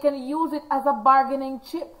so they can use it as a bargaining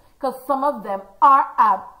chip, because some of them are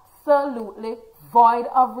absolutely void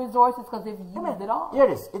of resources because they've used it all. Here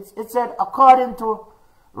it is. It said, according to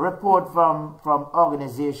report from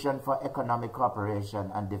Organization for Economic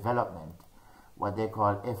Cooperation and Development, what they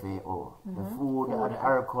call FAO, the Food and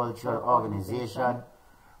Agricultural Organization,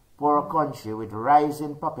 for a country with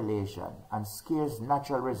rising population and scarce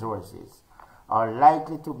natural resources are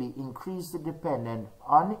likely to be increasingly dependent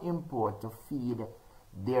on import to feed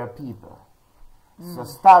their people. So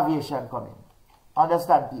starvation coming.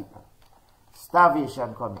 Understand, people?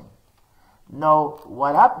 Starvation coming. Now,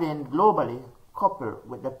 what happened globally, coupled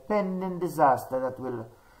with the pending disaster that will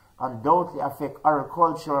undoubtedly affect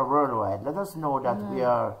agriculture worldwide, let us know that we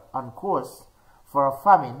are on course for a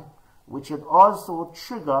famine, which should also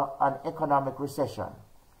trigger an economic recession.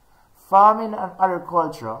 Farming and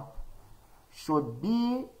agriculture should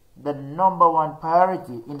be the #1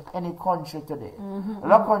 priority in any country today. A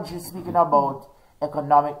lot of countries speaking about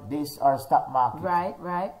economic this or stock market.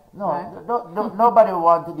 Right. No, nobody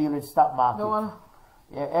wants to deal with stock market.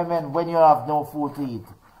 When you have no food to eat.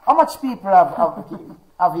 How much people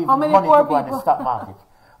have even money to go in the stock market?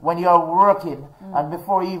 When you're working and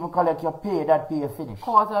before you even collect your pay, that pay is finished.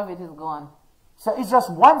 Quarter of it is gone. So it's just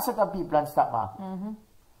one set of people in the stock market.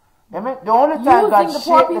 The only time God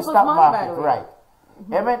shaped the stock market, right?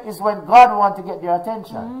 Is when God wants to get their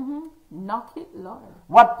attention. Knock it, Lord.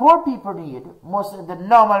 What poor people need, most of the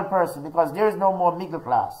normal person, because there is no more middle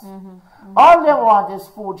class. All they want is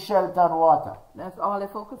food, shelter, and water. That's all they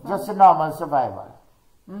focus on. Just a normal survival.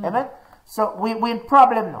 Amen. So we in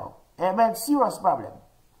problem now. Amen. Serious problem.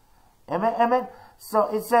 Amen. So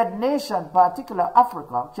it said nation, particular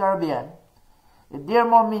Africa, Caribbean, it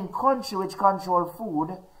therefore mean country which control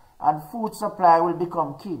food and food supply will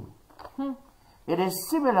become king. It is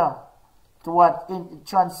similar to what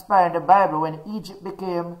transpired in the Bible when Egypt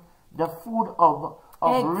became the food of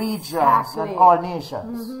regions and all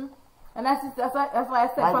nations. And that's why I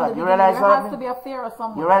said from the beginning, there has to be a Pharaoh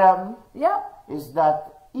somewhere. You realize? Yeah. Is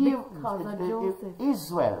that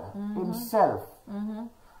Israel himself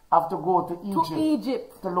have to go to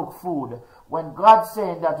Egypt to look food, when God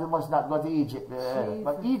saying that we must not go to Egypt,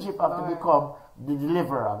 but Egypt have to become the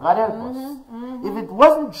deliverer. God help us. If it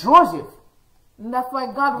wasn't Joseph, that's why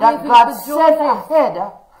God that God set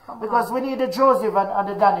ahead, because we need the Joseph and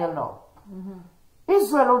the Daniel now.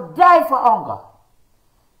 Israel will die for hunger.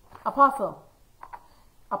 Apostle,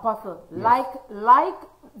 yes. like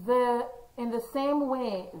in the same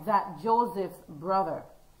way that Joseph's brothers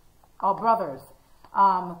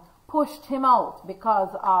pushed him out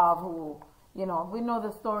because of we know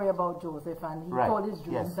the story about Joseph, and he told his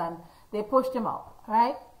dreams, and they pushed him out,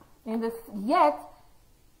 right? Yet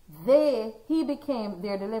he became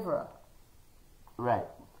their deliverer, right,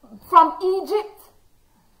 from Egypt.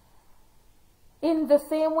 In the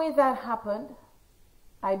same way that happened,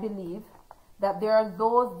 I believe that there are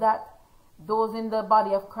those in the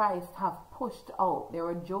body of Christ have pushed out. There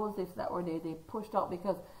were Josephs that were there. They pushed out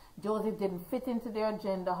because Joseph didn't fit into their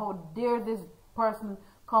agenda. How dare this person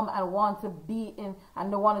come and want to be in,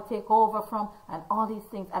 and they want to take over from, and all these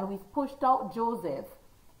things. And we've pushed out Joseph,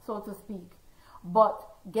 so to speak. But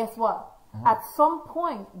guess what? At some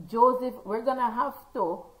point, we're going to have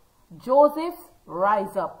to, Joseph,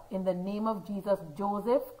 rise up in the name of Jesus.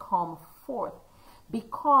 Joseph, come forth.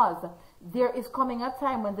 Because there is coming a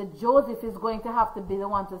time when the Joseph is going to have to be the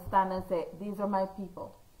one to stand and say, these are my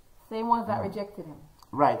people. Same ones that rejected him.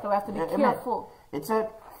 Right. So we have to be careful. It's a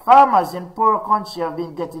farmers in poor country have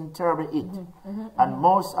been getting terrible hit. And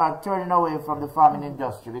most are turning away from the farming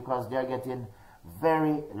industry because they are getting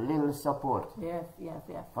very little support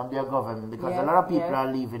from their government, because a lot of people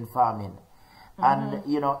are leaving farming. And,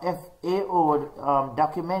 you know, FAO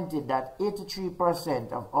documented that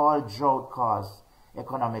 83% of all drought caused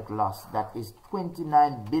economic loss. That is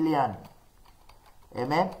 29 billion.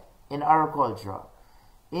 Amen? In agriculture.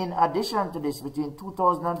 In addition to this, between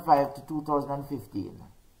 2005 to 2015,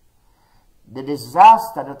 the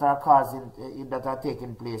disaster that are causing, that are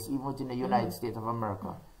taking place, even within the United States of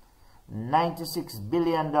America, $96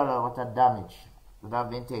 billion worth of damage that have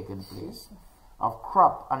been taking place of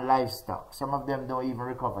crop and livestock. Some of them don't even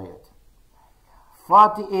recover yet.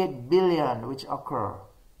 48 billion which occur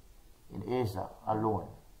in Asia alone.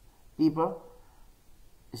 People,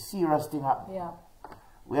 a serious thing happening. Yeah.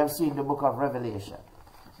 We have seen the book of Revelation.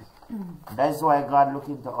 That is why God looked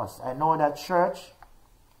into us. I know that church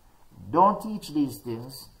don't teach these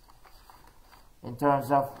things in terms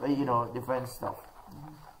of, you know, different stuff.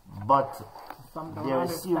 But there are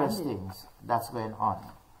serious things that's going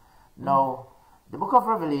on. Now, the book of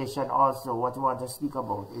Revelation also, what we want to speak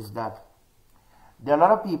about is that there are a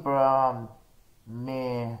lot of people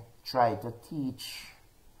may try to teach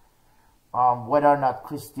whether or not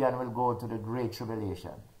Christian will go to the Great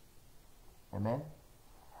Tribulation. Amen?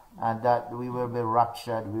 And that we will be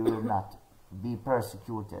raptured, we will not be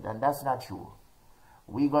persecuted. And that's not true.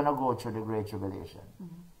 We're going to go through the Great Tribulation.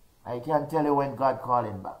 I can't tell you when God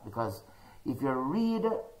calling back, because if you read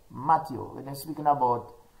Matthew, when they're speaking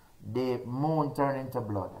about the moon turning to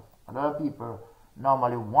blood, a lot of people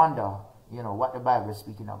normally wonder, you know, what the Bible is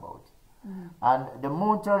speaking about. And the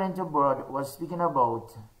moon turning to blood was speaking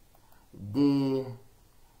about the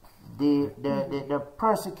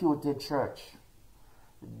persecuted church.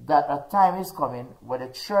 That a time is coming where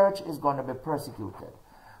the church is going to be persecuted,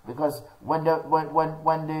 because when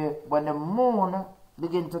the moon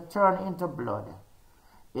begin to turn into blood,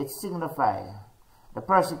 it signifies the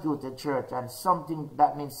persecuted church, and something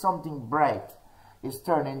that means something bright is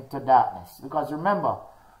turning to darkness. Because remember,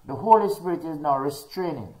 the Holy Spirit is now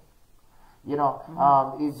restraining. You know,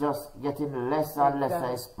 it's just getting less and less.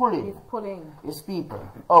 It's pulling his people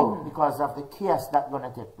out because of the chaos that's going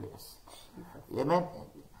to take place. Amen.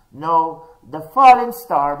 Now, the falling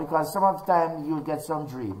star, because some of the time you'll get some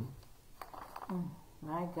dream.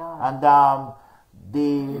 My God. And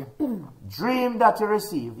the dream that you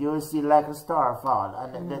receive, you will see like a star fall.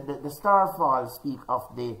 And the star fall speak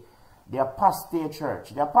of the apostate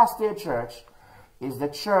church. The apostate church is the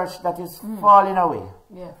church that is falling away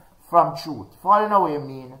from truth. Falling away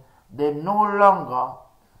means they no longer,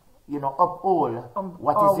 you know, uphold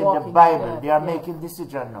what is in the Bible. They are making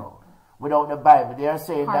decision now without the Bible. They are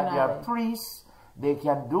saying that they are priests, they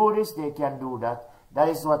can do this, they can do that. That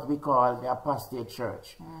is what we call the apostate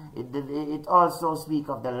church. It also speaks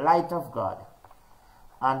of the light of God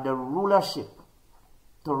and the rulership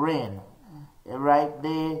to reign. Right?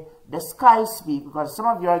 The sky speak, because some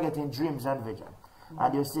of you are getting dreams and vision.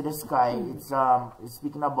 And you see the sky, it's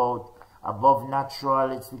speaking about above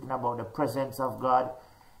natural, it's speaking about the presence of God,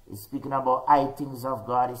 it's speaking about high things of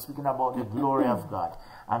God, it's speaking about the glory of God.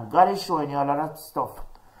 And God is showing you a lot of stuff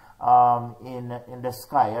in the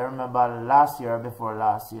sky. I remember last year, before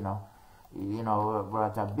last, you know, we were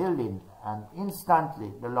at a building, and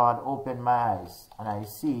instantly the Lord opened my eyes, and I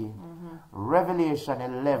see Revelation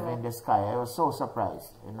 11 in the sky. I was so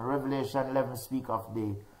surprised. In Revelation 11 speak of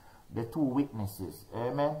the two witnesses.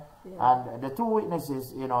 Amen. And the two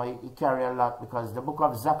witnesses, you know, it carry a lot, because the book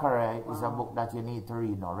of Zechariah is a book that you need to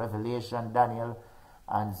read. You know, Revelation, Daniel,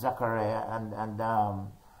 and Zechariah, and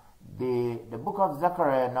the book of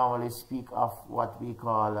Zechariah normally speak of what we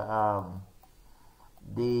call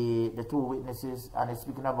the two witnesses, and it's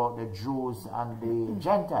speaking about the Jews and the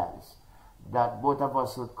Gentiles, that both of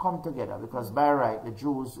us would come together, because by right the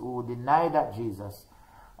Jews who deny that Jesus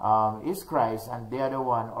is Christ, and they are the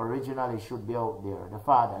one originally should be out there, the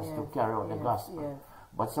fathers, to carry out the gospel.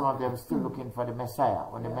 But some of them still looking for the Messiah,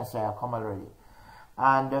 when the Messiah come already.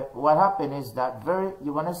 And what happened is that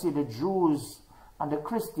you're going to see the Jews and the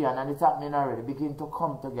Christian, and it's happening already, begin to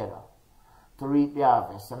come together to reap the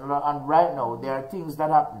harvest. And right now, there are things that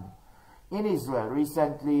happen in Israel.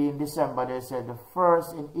 Recently, in December, they said the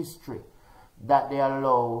first in history that they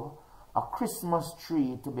allow a Christmas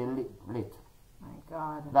tree to be lit. My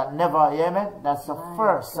God. That never, amen? That's the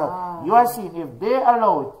first. So you are seeing, if they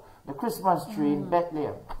allowed the Christmas tree in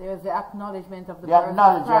Bethlehem, there's the acknowledgement of the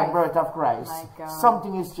birth of Christ.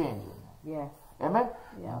 Something is changing. Yes. Amen.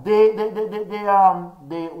 Yeah.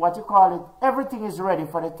 They what you call it, everything is ready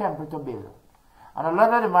for the temple to build. And a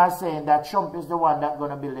lot of them are saying that Trump is the one that's going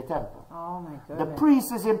to build the temple. Oh my goodness. The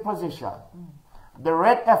priest is in position. The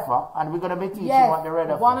red heifer, and we're going to be teaching what the red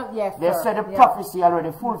heifer. They said the prophecy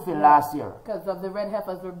already fulfilled last year. Because of the red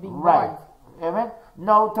heifers were being born. Amen.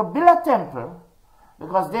 Now to build a temple,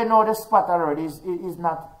 because they know the spot already is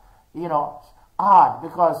not, you know, hard,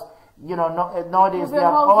 because you know nowadays they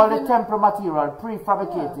have all the temple material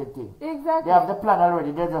prefabricated thing. Exactly. They have the plan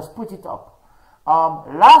already. They just put it up.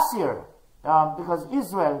 Last year, because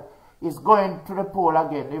Israel is going to the poll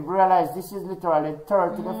again. They've realized this is literally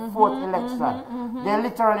third to the fourth election. They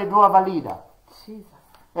literally do have a leader. Jesus.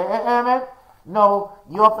 Amen. Now,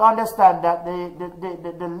 you have to understand that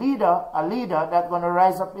the leader, a leader that's going to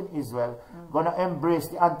rise up in Israel, going to embrace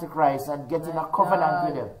the Antichrist and get in a covenant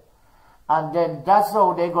with them. And then that's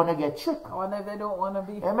how they're going to get tricked. I wonder if they don't want to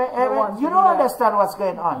be... Amen. You don't understand what's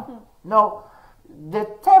going on. No, the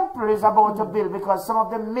temple is about to build because some of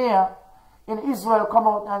the mayor in Israel come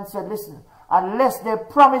out and said, listen, unless they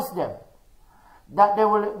promise them that they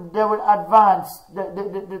will advance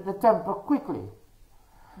the temple quickly,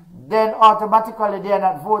 then automatically they are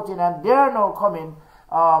not voting, and they are now coming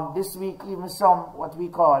this week, even some what we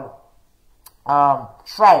call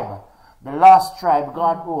tribe, the last tribe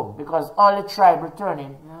gone home, because all the tribe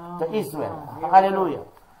returning to Israel. Hallelujah.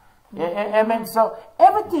 Amen. So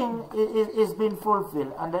everything is being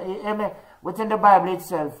fulfilled, and within the Bible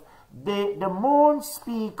itself. The moon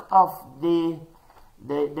speak of the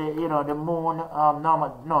moon,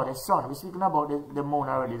 the sun. We're speaking about the moon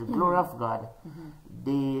already, the glory of God.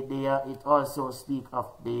 It also speak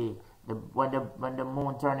of when the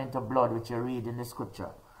moon turn into blood, which you read in the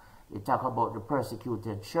scripture. It talk about the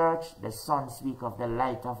persecuted church. The sun speak of the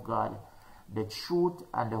light of God, the truth,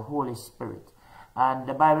 and the Holy Spirit. And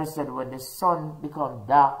the Bible said when the sun become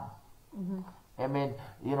dark, I mean,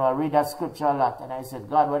 you know, I read that scripture a lot, and I said,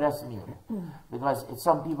 God, what does it mean? Because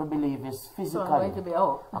some people believe it's physically. Going to be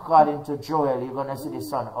out. According to Joel, you're going to see the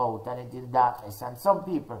sun out, and it is darkness. And some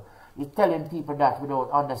people, you're telling people that without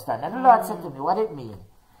understanding. And the Lord said to me, what it means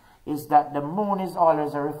is that the moon is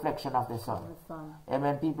always a reflection of the sun.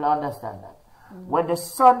 Amen. People understand that. When the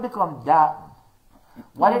sun becomes dark,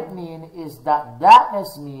 what it means is that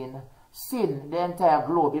darkness means sin, the entire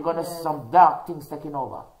globe. You're going to see some dark things taking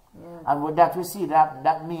over. Yes. And with that we see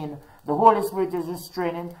that means the Holy Spirit is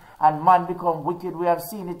restraining and man become wicked. We have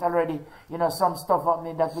seen it already. You know, some stuff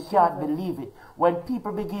happening that we can't believe it. When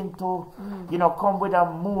people begin to, you know, come with a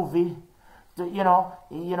movie, to,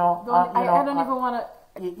 I don't even want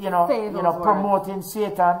to, promoting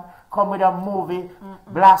Satan, come with a movie,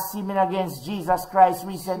 blaspheming against Jesus Christ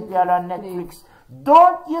recently on Netflix.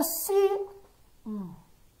 Don't you see?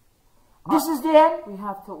 This is the end. We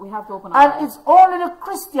have to open our eyes. And it's only the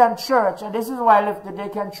Christian church, and this is why I left that they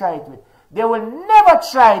can try it with. They will never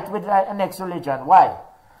try it with the next religion. Why?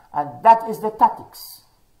 And that is the tactics.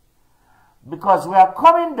 Because we are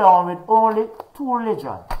coming down with only two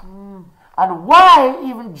religions. And why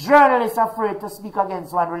even journalists are afraid to speak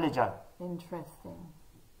against one religion?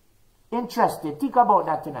 Interesting. Think about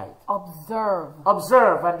that tonight.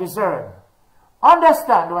 Observe and discern.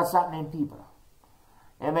 Understand what's happening, people.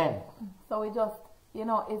 Amen. So we just, you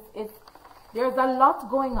know, there's a lot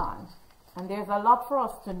going on, and there's a lot for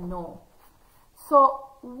us to know. So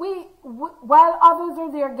while others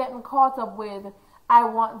are there getting caught up with, I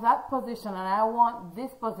want that position and I want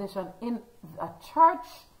this position in a church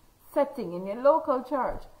setting, in your local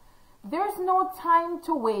church, there's no time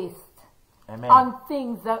to waste on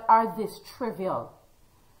things that are this trivial.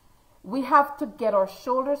 We have to get our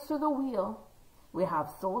shoulders to the wheel. We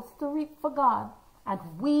have souls to reap for God. And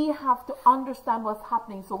we have to understand what's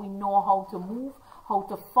happening so we know how to move, how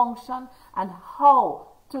to function, and how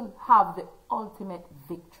to have the ultimate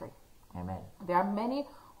victory. Amen. There are many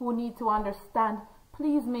who need to understand.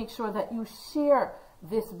 Please make sure that you share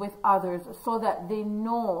this with others so that they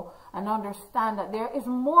know and understand that there is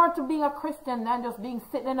more to being a Christian than just being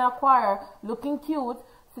sitting in a choir, looking cute,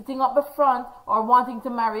 sitting up the front, or wanting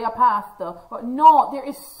to marry a pastor. But no, there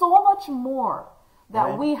is so much more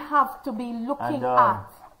that we have to be looking at.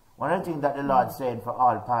 One of the things that the Lord said for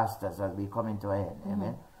all pastors as we come into an end,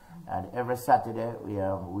 amen. And every Saturday we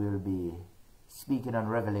will be speaking on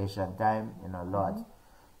Revelation time. You know, Lord,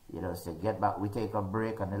 you know, say get back. We take a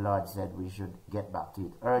break, and the Lord said we should get back to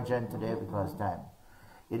it urgent today because time.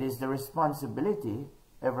 It is the responsibility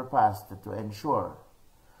every pastor to ensure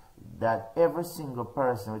that every single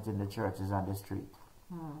person within the church is on the street.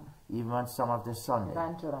 Even on some of the Sunday,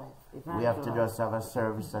 we have to just have a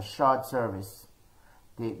service, a short service,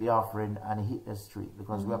 take the offering and hit the street,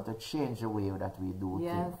 because we have to change the way that we do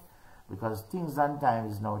things. Because things and time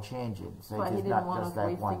is now changing, so it is not just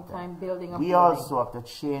like one time. We also have to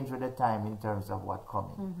change with the time in terms of what's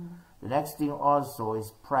coming. The next thing also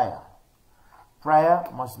is prayer. Prayer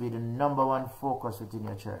must be the #1 focus within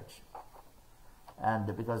your church.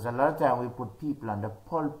 And because a lot of time we put people on the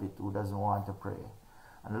pulpit who doesn't want to pray.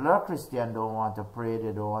 And a lot of Christians don't want to pray,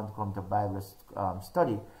 they don't want to come to Bible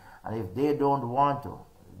study. And if they don't want to,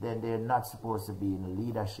 then they're not supposed to be in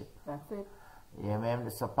leadership. That's it. Amen.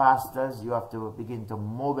 So pastors, you have to begin to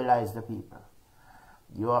mobilize the people.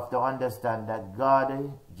 You have to understand that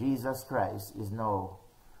God, Jesus Christ, is now,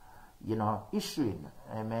 issuing,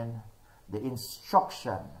 amen, the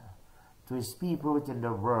instruction to his people within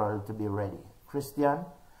the world to be ready. Christian,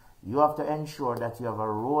 you have to ensure that you have a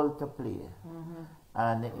role to play.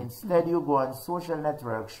 And instead you go on social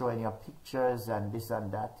networks showing your pictures and this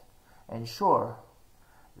and that. Ensure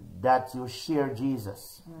that you share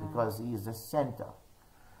Jesus, because he is the center.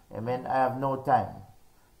 Amen. I have no time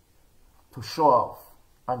to show off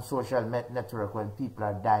on social network when people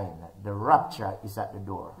are dying. The rapture is at the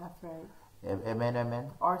door. That's right. Amen,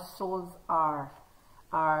 amen. Our souls are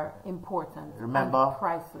important. Remember, and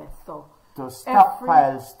priceless. So to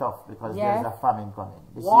stockpile stuff, because there's a famine coming.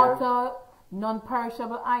 Water,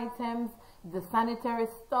 non-perishable items, the sanitary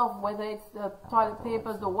stuff, whether it's the toilet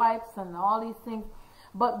papers, the wipes, and all these things.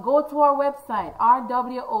 But go to our website,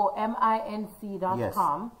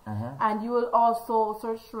 rwominc.com, and you will also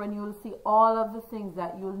search through and you will see all of the things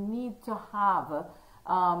that you'll need to have.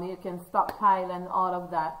 You can stockpile and all of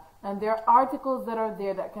that. And there are articles that are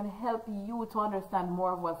there that can help you to understand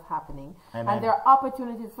more of what's happening. Amen. And there are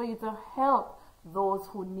opportunities for you to help those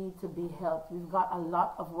who need to be helped. We've got a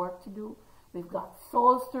lot of work to do. We've got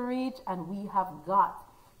souls to reach, and we have got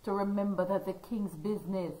to remember that the King's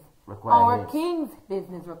business, King's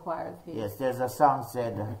business requires his. Yes, there's a song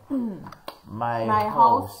said, my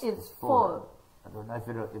house is full. I don't know if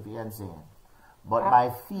you can sing it. But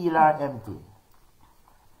my fields are empty.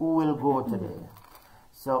 Who will go today?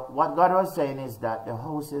 So what God was saying is that the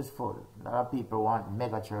house is full. A lot of people want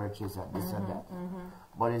mega churches and this and that.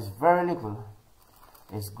 But it's very little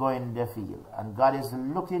is going in the field. And God is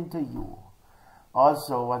looking to you.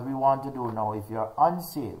 Also, what we want to do now, if you're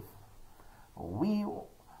unsaved, we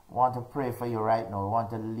want to pray for you right now. We want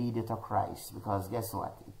to lead you to Christ. Because guess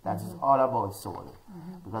what? That is all about soul.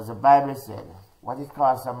 Because the Bible said, what it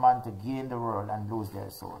costs a man to gain the world and lose their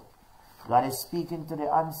soul. God is speaking to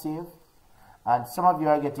the unsaved. And some of you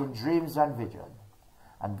are getting dreams and vision.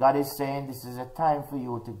 And God is saying this is a time for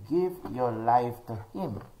you to give your life to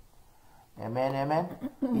him. Amen, amen.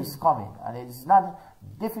 He's coming. And it's not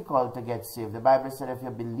difficult to get saved. The Bible said if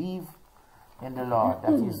you believe in the Lord,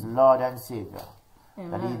 that he is Lord and Savior,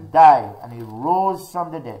 that he died and he rose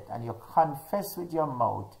from the dead, and you confess with your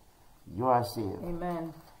mouth, you are saved.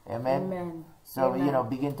 Amen. Amen. Amen. So,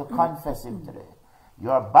 begin to confess him today.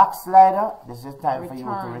 You're a backslider, this is time for you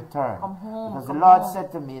to return. Come home, because the Lord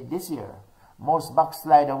said to me this year, most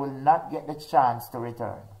backslider will not get the chance to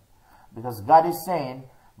return. Because God is saying,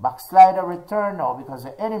 backslider, return now, because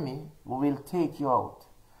the enemy will take you out.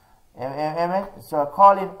 Amen. So I'm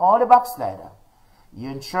calling all the backslider.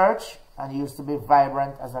 You're in church and you used to be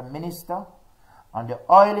vibrant as a minister, and the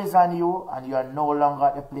oil is on you and you are no longer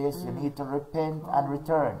at the place. You need to repent and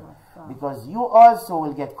return, because you also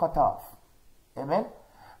will get cut off. Amen.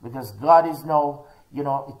 Because God is now,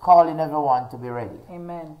 calling everyone to be ready.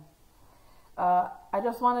 Amen. I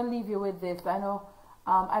just want to leave you with this. I know,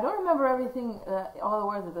 I don't remember everything, all the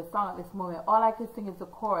words of the song at this moment. All I can sing is the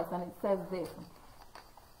chorus, and it says this.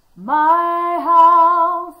 My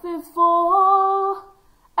house is full,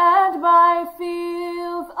 and my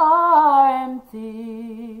fields are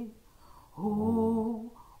empty.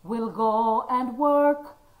 Who will go and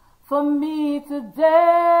work for me today?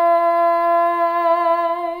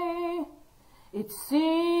 It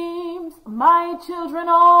seems my children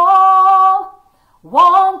all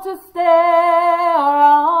want to stay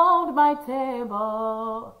around my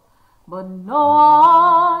table, but no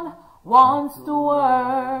one wants to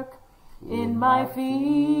work in my field.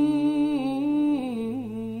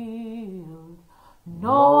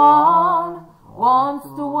 No one wants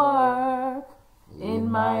to work in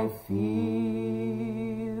my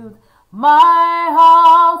field. My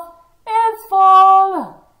house is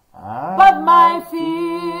full, but my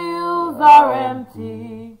fields are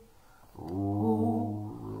empty.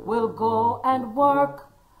 Who will go and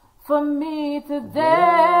work for me today?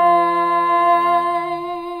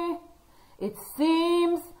 It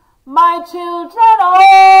seems my children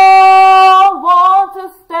all want to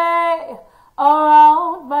stay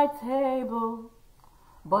around my table,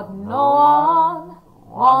 but no one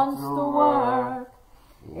wants to work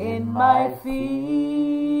in my field.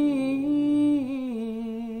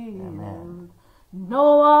 Amen.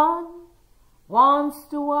 No one wants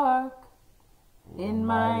to work in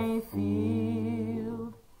my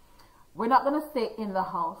field. We're not going to stay in the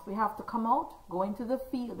house. We have to come out, go into the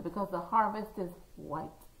field, because the harvest is white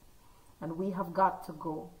and we have got to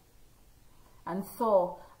go. And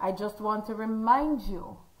so I just want to remind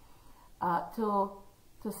you to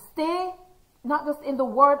stay not just in the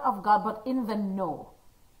Word of God, but in the know.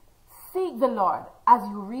 Seek the Lord as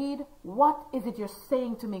you read. What is it you're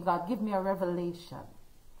saying to me, God? Give me a revelation.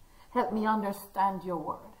 Help me understand your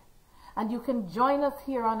word. And you can join us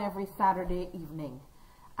here on every Saturday evening.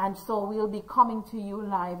 And so we'll be coming to you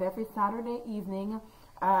live every Saturday evening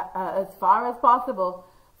as far as possible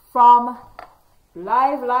from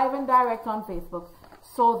live and direct on Facebook,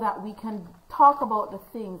 so that we can talk about the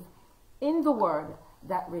things in the Word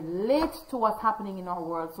that relate to what's happening in our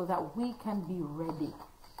world, so that we can be ready.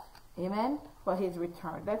 Amen. For his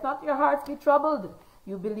return. Let not your hearts be troubled.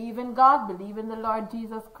 You believe in God, believe in the Lord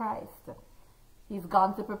Jesus Christ. He's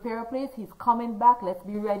gone to prepare a place. He's coming back. Let's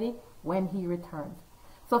be ready when he returns.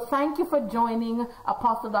 So thank you for joining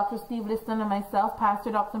Apostle Dr. Steve Liston and myself,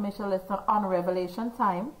 Pastor Dr. Michelle Liston, on Revelation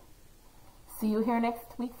Time. See you here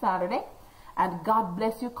next week, Saturday. And God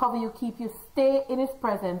bless you, cover you, keep you. Stay in his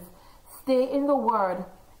presence. Stay in the Word.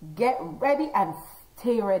 Get ready and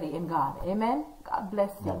stay ready in God. Amen. God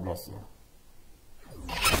bless you. God bless you.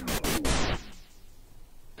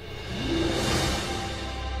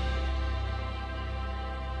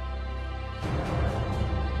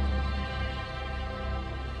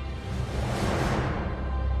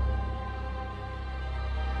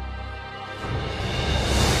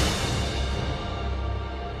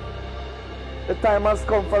 The time has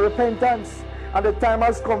come for repentance, and the time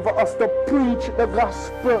has come for us to preach the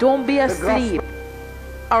gospel. Don't be asleep.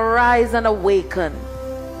 Arise and awaken.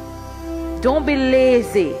 Don't be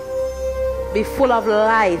lazy. Be full of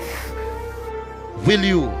life. Will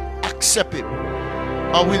you accept it,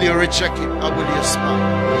 or will you reject it, or will you smile?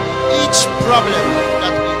 Each problem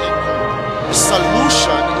that we encounter, the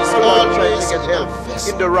solution is always to get help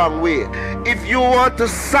in the wrong way. If you want to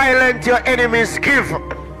silence your enemies, give.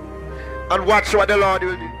 And watch what the Lord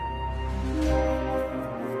will do.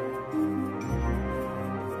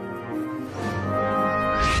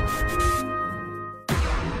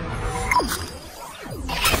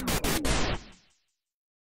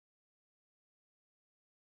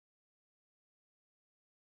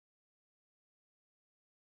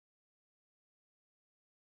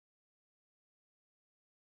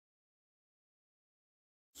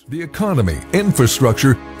 The economy,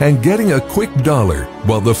 infrastructure, and getting a quick dollar,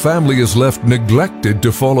 while the family is left neglected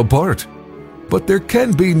to fall apart. But there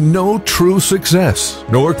can be no true success,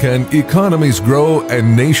 nor can economies grow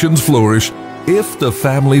and nations flourish if the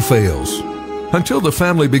family fails. Until the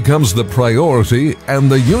family becomes the priority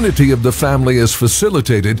and the unity of the family is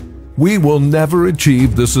facilitated, we will never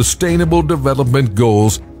achieve the sustainable development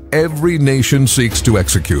goals every nation seeks to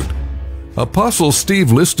execute. Apostle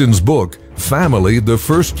Steve Liston's book, Family, the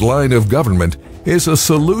First Line of Government, is a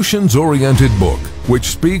solutions-oriented book which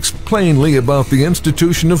speaks plainly about the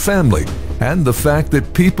institution of family and the fact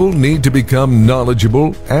that people need to become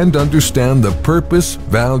knowledgeable and understand the purpose,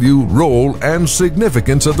 value, role, and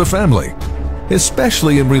significance of the family,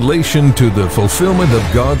 especially in relation to the fulfillment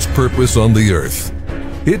of God's purpose on the earth.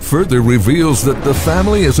 It further reveals that the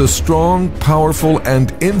family is a strong, powerful,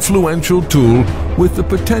 and influential tool with the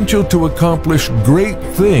potential to accomplish great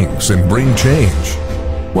things and bring change.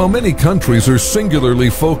 While many countries are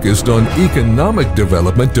singularly focused on economic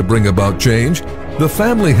development to bring about change, the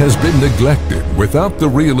family has been neglected without the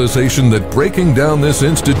realization that breaking down this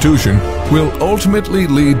institution will ultimately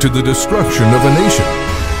lead to the destruction of a nation.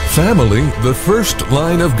 Family, the First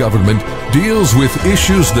Line of Government, deals with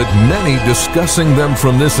issues that many discussing them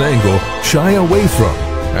from this angle shy away from.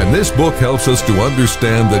 And this book helps us to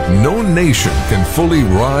understand that no nation can fully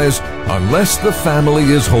rise unless the family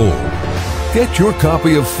is whole. Get your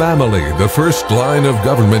copy of Family, the First Line of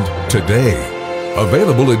Government today.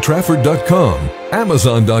 Available at Trafford.com,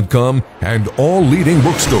 Amazon.com, and all leading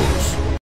bookstores.